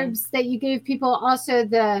herbs that you gave people. Also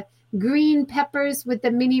the green peppers with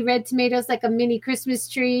the mini red tomatoes, like a mini Christmas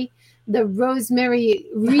tree. The rosemary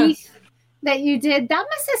wreath that you did. That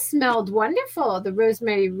must have smelled wonderful, the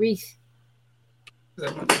rosemary wreath.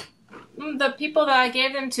 The people that I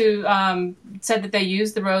gave them to said that they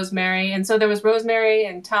used the rosemary. And so there was rosemary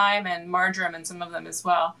and thyme and marjoram in some of them as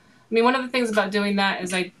well. I mean, one of the things about doing that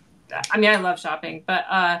is I love shopping,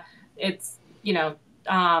 but it's,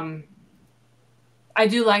 I I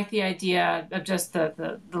do like the idea of just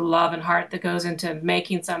the love and heart that goes into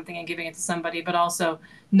making something and giving it to somebody, but also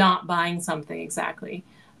not buying something exactly.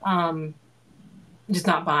 Just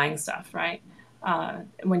not buying stuff, right?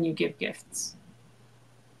 When you give gifts.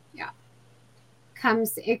 Yeah.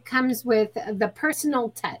 It comes with the personal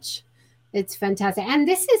touch. It's fantastic. And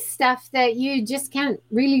this is stuff that you just can't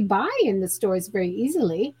really buy in the stores very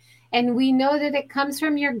easily. And we know that it comes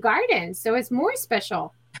from your garden, so it's more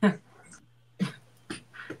special.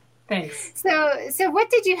 Thanks. So what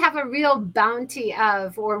did you have a real bounty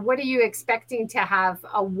of, or what are you expecting to have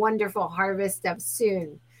a wonderful harvest of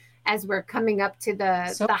soon, as we're coming up to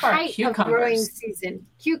the height of growing season?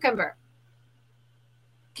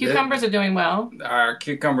 Cucumbers are doing well. Our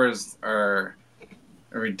cucumbers are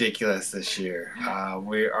ridiculous this year.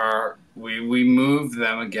 We moved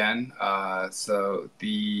them again. So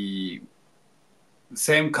the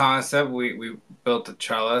same concept. We built a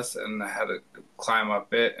trellis and I had to climb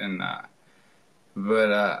up it, and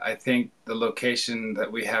but I think the location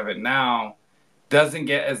that we have it now doesn't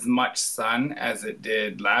get as much sun as it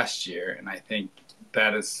did last year, and I think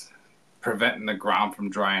that is preventing the ground from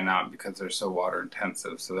drying out because they're so water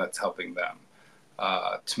intensive. So that's helping them.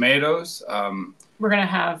 Tomatoes. We're gonna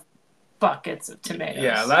have buckets of tomatoes.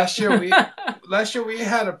 Yeah, last year we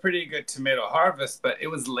had a pretty good tomato harvest, but it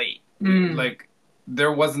was late. Like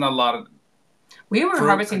there wasn't a lot of. We were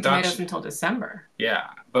harvesting tomatoes until December. Yeah,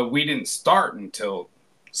 but we didn't start until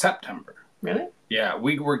September. Really? Yeah,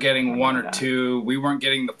 we were getting one or two. We weren't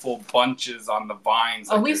getting the full bunches on the vines.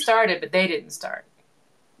 Oh, we started, but they didn't start.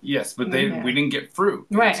 Yes, but we didn't get fruit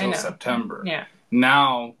until September. Yeah.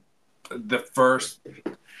 Now, the first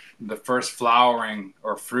flowering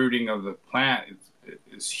or fruiting of the plant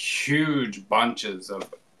is huge bunches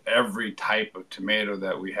of every type of tomato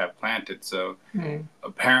that we have planted. So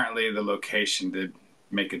apparently the location did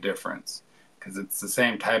make a difference, because it's the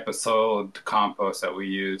same type of soil compost that we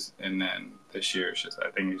use, and then this year I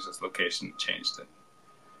think it's just location changed it.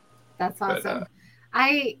 That's awesome. But,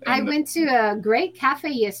 I went to a great cafe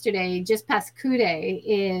yesterday just past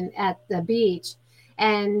Kude at the beach,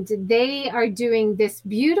 and they are doing this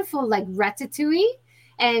beautiful like ratatouille,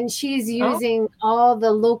 and she's using all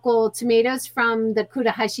the local tomatoes from the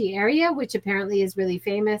Kurahashi area, which apparently is really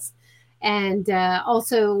famous, and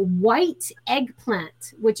also white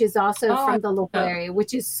eggplant, which is also from the local area,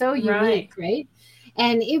 which is so unique, right?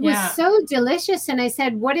 And it was so delicious. And I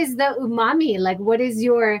said, what is the umami? Like, what is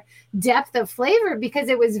your depth of flavor? Because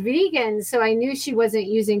it was vegan, so I knew she wasn't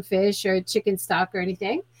using fish or chicken stock or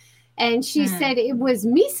anything. And she said it was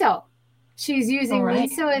miso. She's using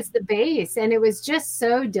miso as the base, and it was just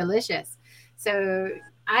so delicious. So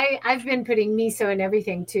I've been putting miso in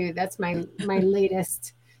everything too. That's my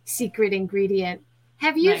latest secret ingredient.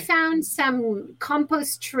 Have you found some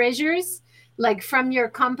compost treasures? Like from your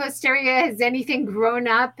compost area, has anything grown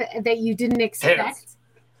up that you didn't expect? Potatoes.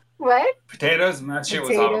 What? Potatoes, and that shit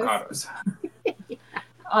was avocados.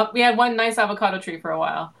 We had one nice avocado tree for a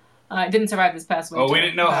while. It didn't survive this past winter. Oh, we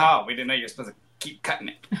didn't know how. We didn't know you're supposed to keep cutting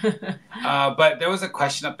it. But there was a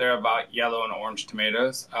question up there about yellow and orange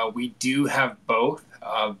tomatoes. We do have both.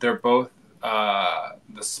 They're both the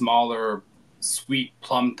smaller sweet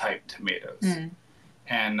plum type tomatoes.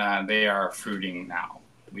 And they are fruiting now.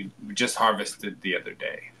 We just harvested the other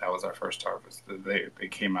day. That was our first harvest. They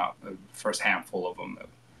came out, the first handful of them.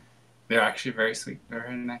 They're actually very sweet. They're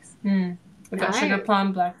very nice. We got sugar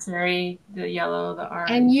plum, black cherry, the yellow, the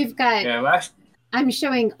orange. And you've got, I'm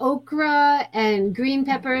showing okra and green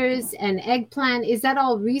peppers and eggplant. Is that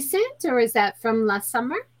all recent, or is that from last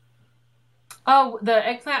summer? Oh, the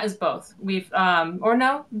eggplant is both. We've,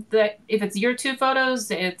 if it's year 2 photos,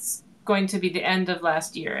 it's going to be the end of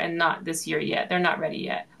last year and not this year yet. They're not ready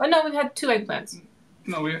yet. Oh no, we've had 2 eggplants.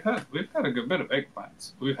 No, we've had a good bit of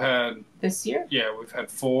eggplants. We've had this year. Yeah, we've had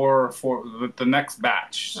four. The next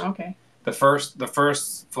batch. Okay. The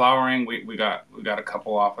first flowering, we got a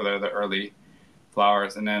couple off of there, the early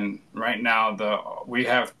flowers, and then right now we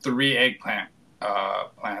have 3 eggplant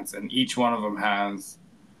plants, and each one of them has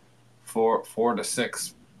 4 to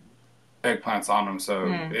 6 eggplants on them. So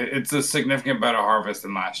it's a significant better harvest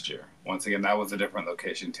than last year. Once again, that was a different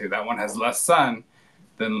location too. That one has less sun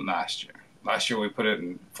than last year. Last year we put it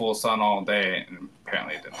in full sun all day, and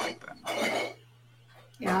apparently it didn't like that.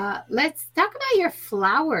 Yeah, let's talk about your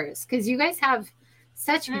flowers, because you guys have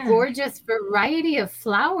such gorgeous variety of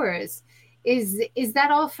flowers. Is that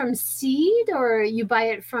all from seed, or you buy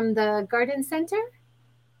it from the garden center?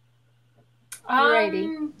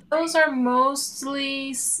 Those are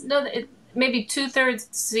mostly maybe 2/3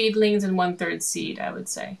 seedlings and 1/3 seed, I would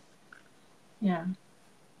say. Yeah.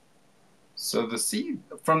 So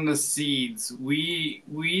from the seeds,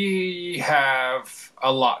 we have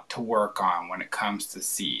a lot to work on when it comes to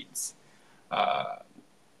seeds. I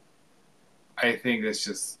think it's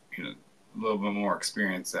just a little bit more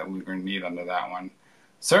experience that we're going to need under that one.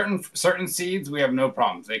 Certain seeds we have no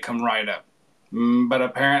problems; they come right up. But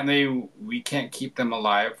apparently we can't keep them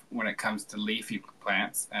alive when it comes to leafy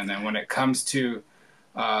plants, and then when it comes to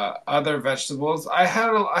other vegetables, I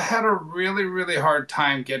had a really hard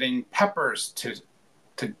time getting peppers to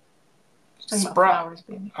sprout. Flowers,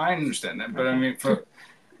 I understand that, but I mean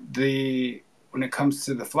when it comes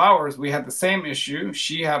to the flowers, we had the same issue.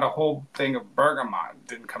 She had a whole thing of bergamot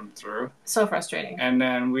didn't come through. So frustrating. And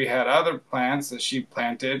then we had other plants that she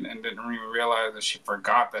planted and didn't even realize that she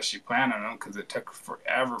forgot that she planted them because it took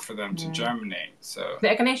forever for them to germinate. So the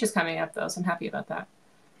echinacea is coming up though, so I'm happy about that.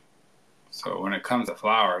 So when it comes to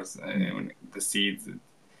flowers, the seeds,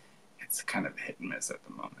 it's kind of hit and miss at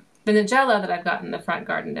the moment. The Nigella that I've got in the front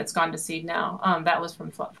garden, it's gone to seed now. That was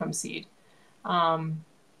from seed.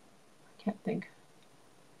 Can't think.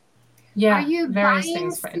 Yeah. Are you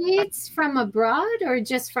buying seeds from abroad or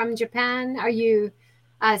just from Japan? Are you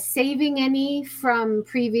saving any from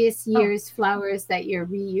previous year's flowers that you're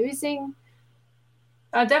reusing?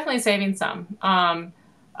 Definitely saving some.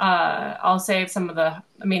 I'll save some of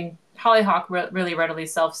hollyhock really readily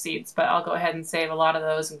self-seeds, but I'll go ahead and save a lot of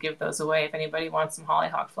those and give those away if anybody wants some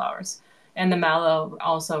hollyhock flowers. And the mallow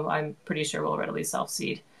also, I'm pretty sure, will readily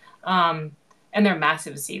self-seed. And they're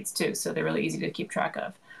massive seeds too, so they're really easy to keep track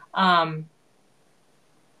of.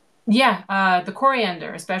 The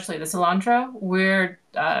coriander, especially the cilantro,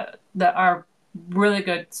 our really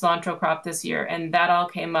good cilantro crop this year, and that all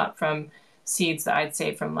came up from seeds that I'd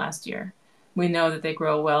saved from last year. We know that they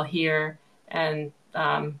grow well here, and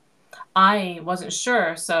I wasn't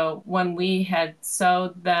sure, so when we had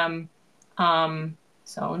sown them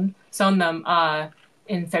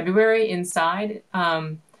in February inside,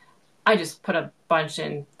 I just put a bunch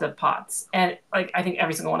in the pots, and I think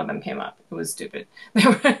every single one of them came up. It was stupid.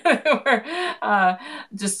 There were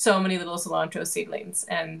just so many little cilantro seedlings,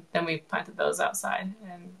 and then we planted those outside,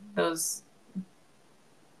 and those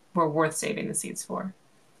were worth saving the seeds for.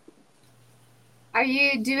 Are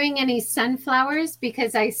you doing any sunflowers?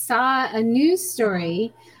 Because I saw a news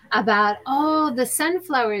story about all the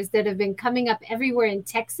sunflowers that have been coming up everywhere in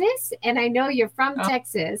Texas, and I know you're from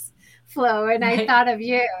Texas, Flo, and right. I thought of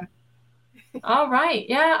you. All right.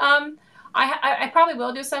 Yeah. I probably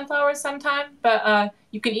will do sunflowers sometime, but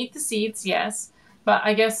you can eat the seeds, yes. But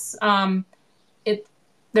I guess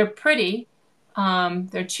they're pretty,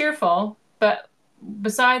 they're cheerful, but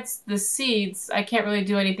besides the seeds, I can't really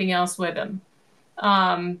do anything else with them.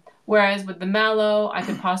 Whereas with the mallow, I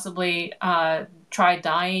could possibly try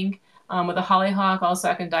dyeing. With the hollyhock, also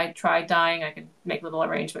I can try dyeing. I could make little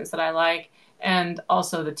arrangements that I like, and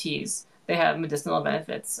also the teas. They have medicinal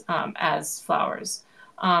benefits as flowers.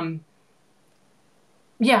 I'll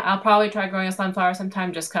probably try growing a sunflower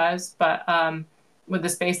sometime just because, but with the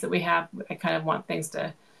space that we have, I kind of want things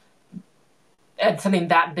to add something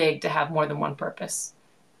that big to have more than one purpose.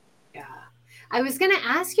 Yeah. I was going to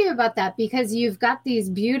ask you about that because you've got these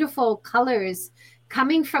beautiful colors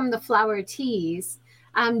coming from the flower teas.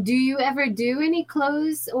 Do you ever do any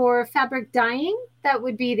clothes or fabric dyeing? That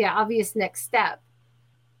would be the obvious next step.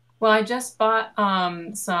 Well, I just bought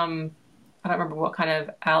some, I don't remember what kind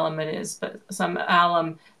of alum it is, but some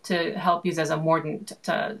alum to help use as a mordant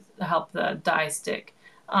to help the dye stick.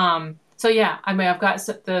 I've got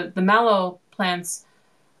the mallow plants,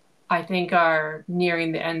 I think, are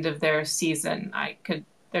nearing the end of their season.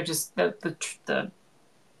 They're just the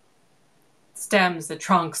stems, the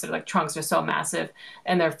trunks, they're like trunks are so massive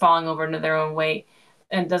and they're falling over into their own weight.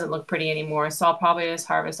 And it doesn't look pretty anymore. So I'll probably just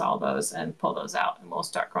harvest all those and pull those out, and we'll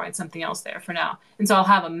start growing something else there for now. And so I'll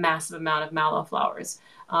have a massive amount of mallow flowers,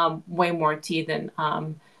 way more tea than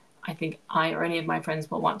I think I or any of my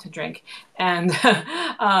friends will want to drink. And so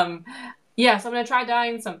I'm going to try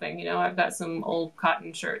dyeing something. I've got some old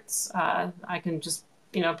cotton shirts. I can just,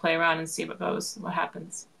 play around and see what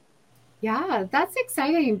happens. Yeah, that's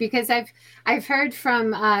exciting because I've heard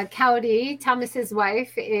from Cowdy, Thomas's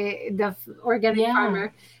wife, the organic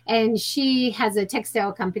farmer, and she has a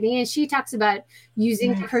textile company, and she talks about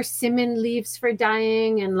using persimmon leaves for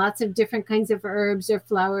dyeing and lots of different kinds of herbs or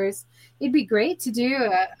flowers. It'd be great to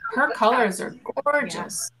do. Her colors are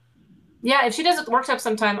gorgeous. Yeah, if she does a workshop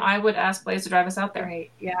sometime, I would ask Blaze to drive us out there.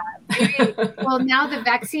 Right, yeah. Maybe, well, now the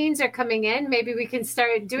vaccines are coming in. Maybe we can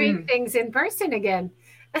start doing things in person again.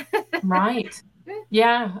 Right.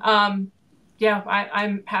 Yeah.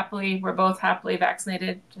 We're both happily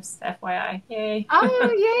vaccinated. Just FYI. Yay.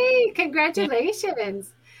 Oh, yay.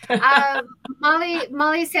 Congratulations. uh,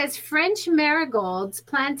 Molly says French marigolds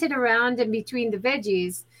planted around and between the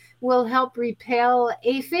veggies will help repel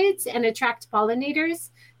aphids and attract pollinators.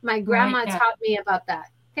 My grandma taught me about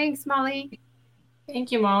that. Thanks, Molly.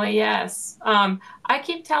 Thank you, Molly. Yes. I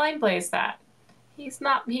keep telling Blaze that. He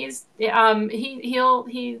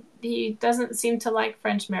doesn't seem to like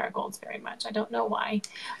French marigolds very much. I don't know why.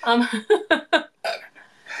 Thank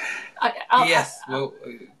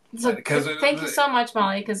you so much,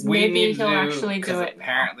 Molly, because maybe he'll actually do it.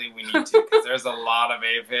 Apparently we need to, because there's a lot of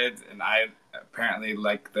aphids, and I apparently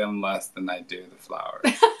like them less than I do the flowers.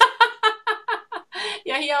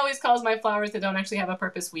 Yeah, he always calls my flowers that don't actually have a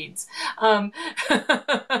purpose weeds.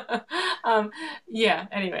 Yeah,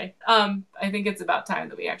 anyway, I think it's about time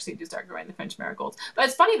that we actually do start growing the French marigolds. But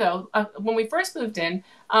it's funny, though, when we first moved in,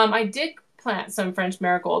 I did plant some French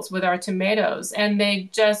marigolds with our tomatoes, and they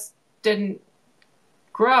just didn't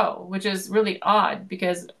grow, which is really odd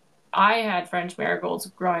because I had French marigolds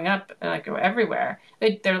growing up like everywhere.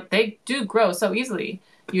 They do grow so easily,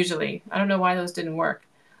 usually. I don't know why those didn't work.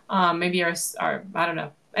 Maybe our I don't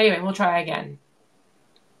know. Anyway, we'll try again.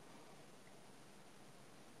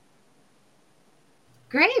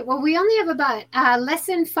 Great. Well, we only have about less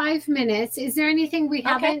than 5 minutes. Is there anything we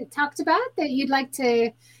haven't talked about that you'd like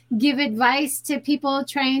to give advice to people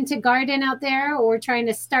trying to garden out there or trying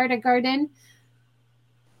to start a garden?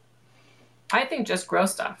 I think just grow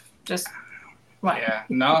stuff. Just what? Yeah.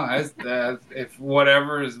 No. If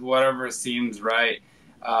whatever seems right.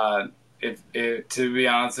 To be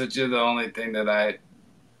honest with you, the only thing that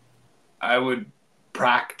I would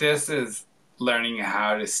practice is learning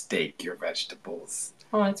how to stake your vegetables.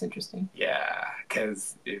 Oh, that's interesting. Yeah,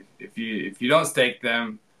 because if you don't stake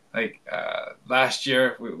them, like last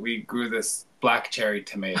year we grew this black cherry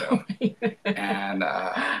tomato, and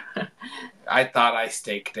I thought I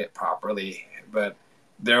staked it properly, but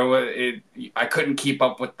I couldn't keep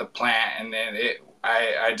up with the plant, and then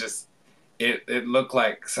it looked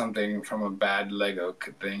like something from a bad Lego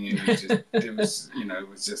thing. It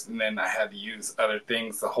was just, and then I had to use other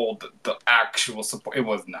things to hold the actual support. It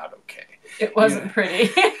was not okay. It wasn't pretty.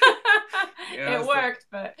 It worked,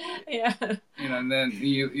 but yeah. And then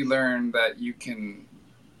you learn that you can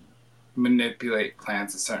manipulate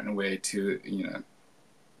plants a certain way to,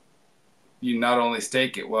 you not only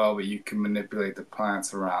stake it well, but you can manipulate the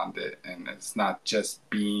plants around it. And it's not just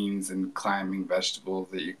beans and climbing vegetables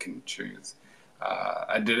that you can choose.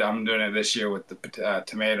 I'm doing it this year with the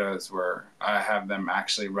tomatoes, where I have them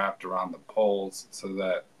actually wrapped around the poles so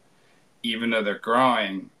that even though they're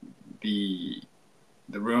growing, the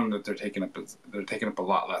room that they're taking up a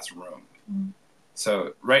lot less room. Mm.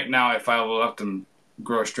 So right now, if I let them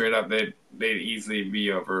grow straight up, they'd easily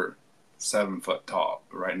be over 7 foot tall.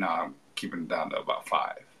 Right now, I'm keeping it down to about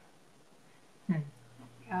 5.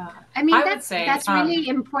 I mean, that's really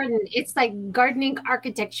important. It's like gardening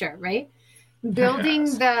architecture, right? Building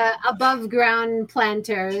the above ground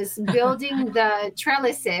planters, building the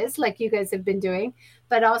trellises like you guys have been doing,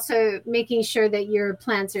 but also making sure that your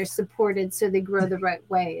plants are supported so they grow the right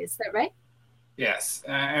way. Is that right? Yes.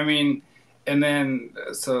 I mean, and then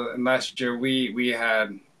last year we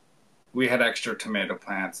had extra tomato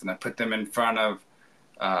plants, and I put them in front of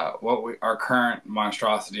our current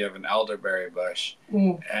monstrosity of an elderberry bush.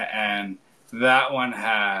 And that one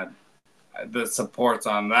had the supports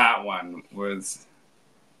on that one was,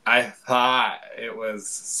 I thought it was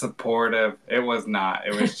supportive. It was not.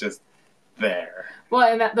 It was just there.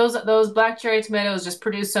 Well, and those black cherry tomatoes just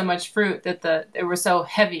produced so much fruit that they were so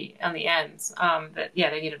heavy on the ends that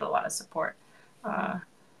they needed a lot of support. And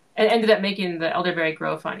ended up making the elderberry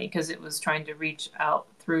grow funny because it was trying to reach out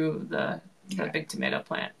through the big tomato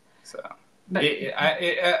plant. So, but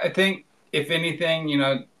I think if anything,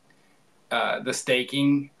 the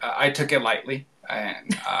staking, I took it lightly,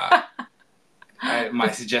 and my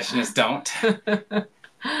suggestion is don't.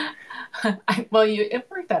 It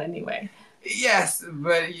worked out anyway. Yes,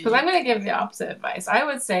 but because I'm going to give the opposite advice. I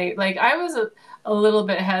would say, like, I was a little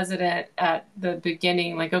bit hesitant at the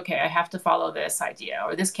beginning, like, okay, I have to follow this idea,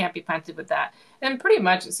 or this can't be planted with that. And pretty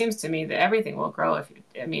much, it seems to me that everything will grow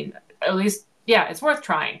at least, it's worth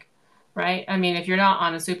trying, right? I mean, if you're not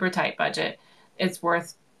on a super tight budget, it's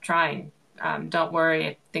worth trying. Don't worry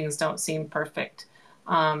if things don't seem perfect.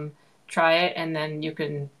 Try it, and then you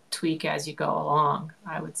can tweak as you go along,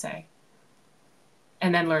 I would say.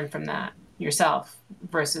 And then learn from that yourself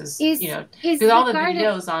versus, because all the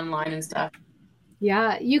videos online and stuff.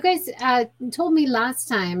 Yeah, you guys told me last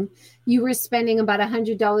time you were spending about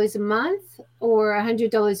 $100 a month or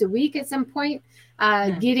 $100 a week at some point,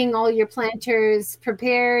 getting all your planters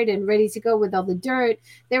prepared and ready to go with all the dirt.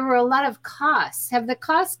 There were a lot of costs. Have the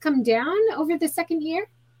costs come down over the second year?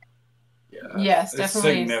 Yes,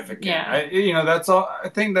 definitely. Significant. Yeah. That's all. I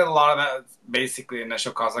think that a lot of that is basically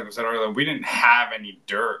initial cost. Like I said earlier, we didn't have any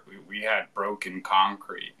dirt. We had broken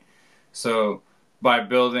concrete. So by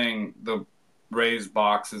building the raised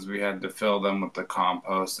boxes, we had to fill them with the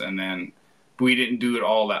compost, and then we didn't do it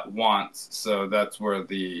all at once. So that's where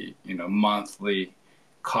the monthly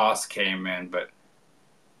cost came in. But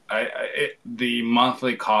the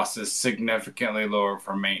monthly cost is significantly lower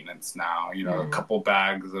for maintenance now. A couple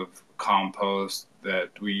bags of compost that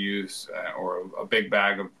we use, or a big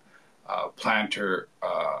bag of planter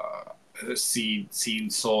seed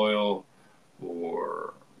soil,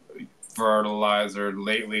 or fertilizer.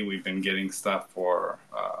 Lately, we've been getting stuff for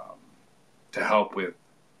to help with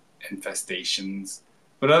infestations.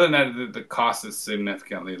 But other than that, the cost is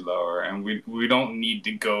significantly lower, and we don't need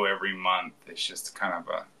to go every month. It's just kind of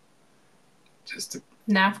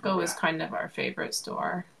NAFCO is kind of our favorite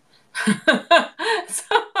store. So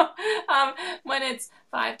when it's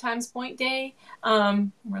 5 times point day,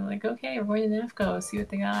 we're like, okay, we're going to NAFCO, see what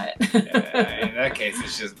they got. Yeah, in that case,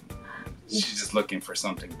 she's just looking for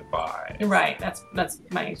something to buy. Right, that's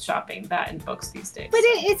my shopping, that and books these days. But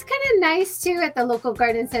it's kind of nice too at the local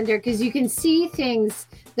garden center, because you can see things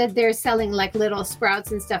that they're selling, like little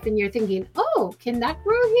sprouts and stuff, and you're thinking, oh, can that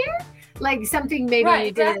grow here? Like something maybe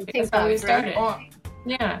you didn't think that's how we started.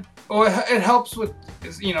 Yeah. Well, it helps with,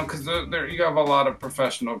 because you have a lot of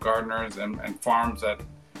professional gardeners and farms that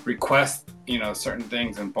request, certain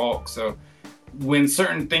things in bulk. So when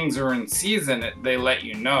certain things are in season, they let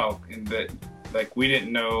you know. And that, like, we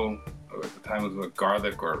didn't know at the time it was with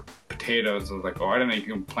garlic or potatoes. I was like, oh, I didn't know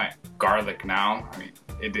you can plant garlic now. I mean,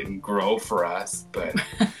 it didn't grow for us, but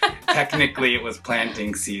technically it was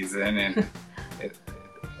planting season, and it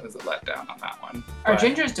was a letdown on that one. Our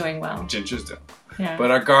ginger's doing well. Ginger's doing well. Yeah.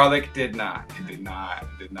 But our garlic did not. It did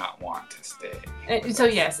not want to stay. So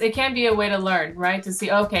yes, it can be a way to learn, right? To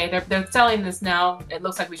see, okay, they're selling this now. It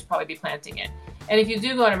looks like we should probably be planting it. And if you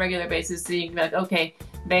do go on a regular basis, so you can be like, okay,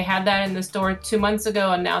 they had that in the store 2 months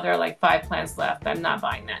ago, and now there are like 5 plants left. I'm not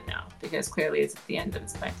buying that now, because clearly it's at the end of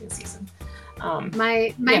its planting season.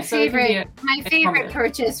 My favorite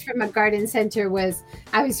purchase from a garden center was,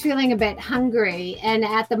 I was feeling a bit hungry, and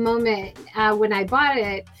at the moment when I bought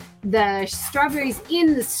it, the strawberries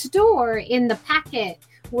in the store in the packet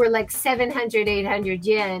were like 700, 800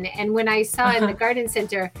 yen. And when I saw in the garden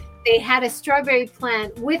center, they had a strawberry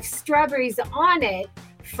plant with strawberries on it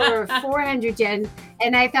for 400 yen.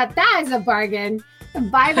 And I thought, that is a bargain.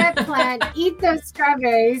 Buy that plant, eat those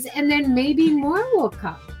strawberries, and then maybe more will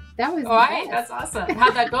come. That was that's awesome.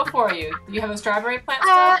 How'd that go for you? Do you have a strawberry plant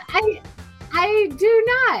still? I do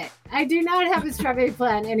not. I do not have a strawberry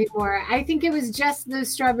plant anymore. I think it was just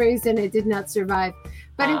those strawberries, and it did not survive.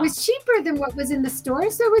 But it was cheaper than what was in the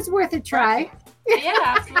store, so it was worth a try.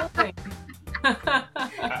 Yeah, absolutely.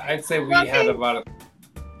 I'd say we had about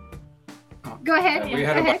Go ahead. We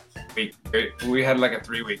had like a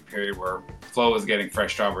 3-week period where Flo was getting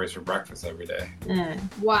fresh strawberries for breakfast every day.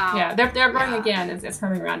 Wow. Yeah, they're growing again. It's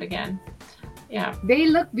coming around again. Yeah. They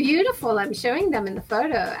look beautiful. I'm showing them in the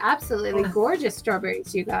photo. Absolutely gorgeous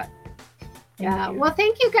strawberries you got. Well,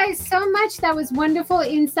 thank you guys so much. That was wonderful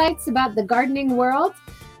insights about the gardening world.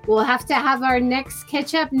 We'll have to have our next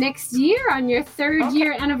catch up next year on your 3rd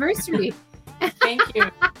year anniversary. Thank you.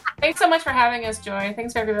 Thanks so much for having us, Joy.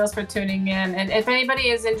 Thanks for everybody else for tuning in. And if anybody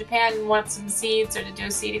is in Japan and wants some seeds or to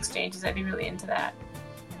do seed exchanges, I'd be really into that.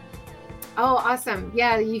 Oh, awesome.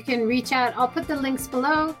 Yeah, you can reach out. I'll put the links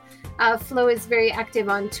below. Flo is very active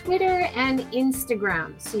on Twitter and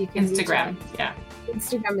Instagram. So you can Instagram, yeah.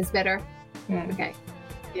 Instagram is better. Okay.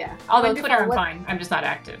 Yeah. Although Twitter, I'm fine. I'm just not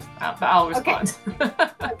active. But I'll respond.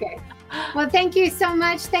 Okay. Well, thank you so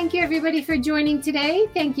much. Thank you, everybody, for joining today.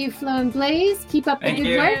 Thank you, Flo and Blaze. Keep up the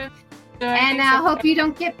good work. And I hope you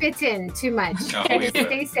don't get bitten too much.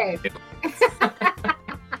 Stay safe.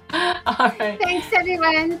 All right. Thanks,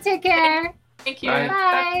 everyone. Take care. Thank you.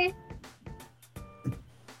 Bye.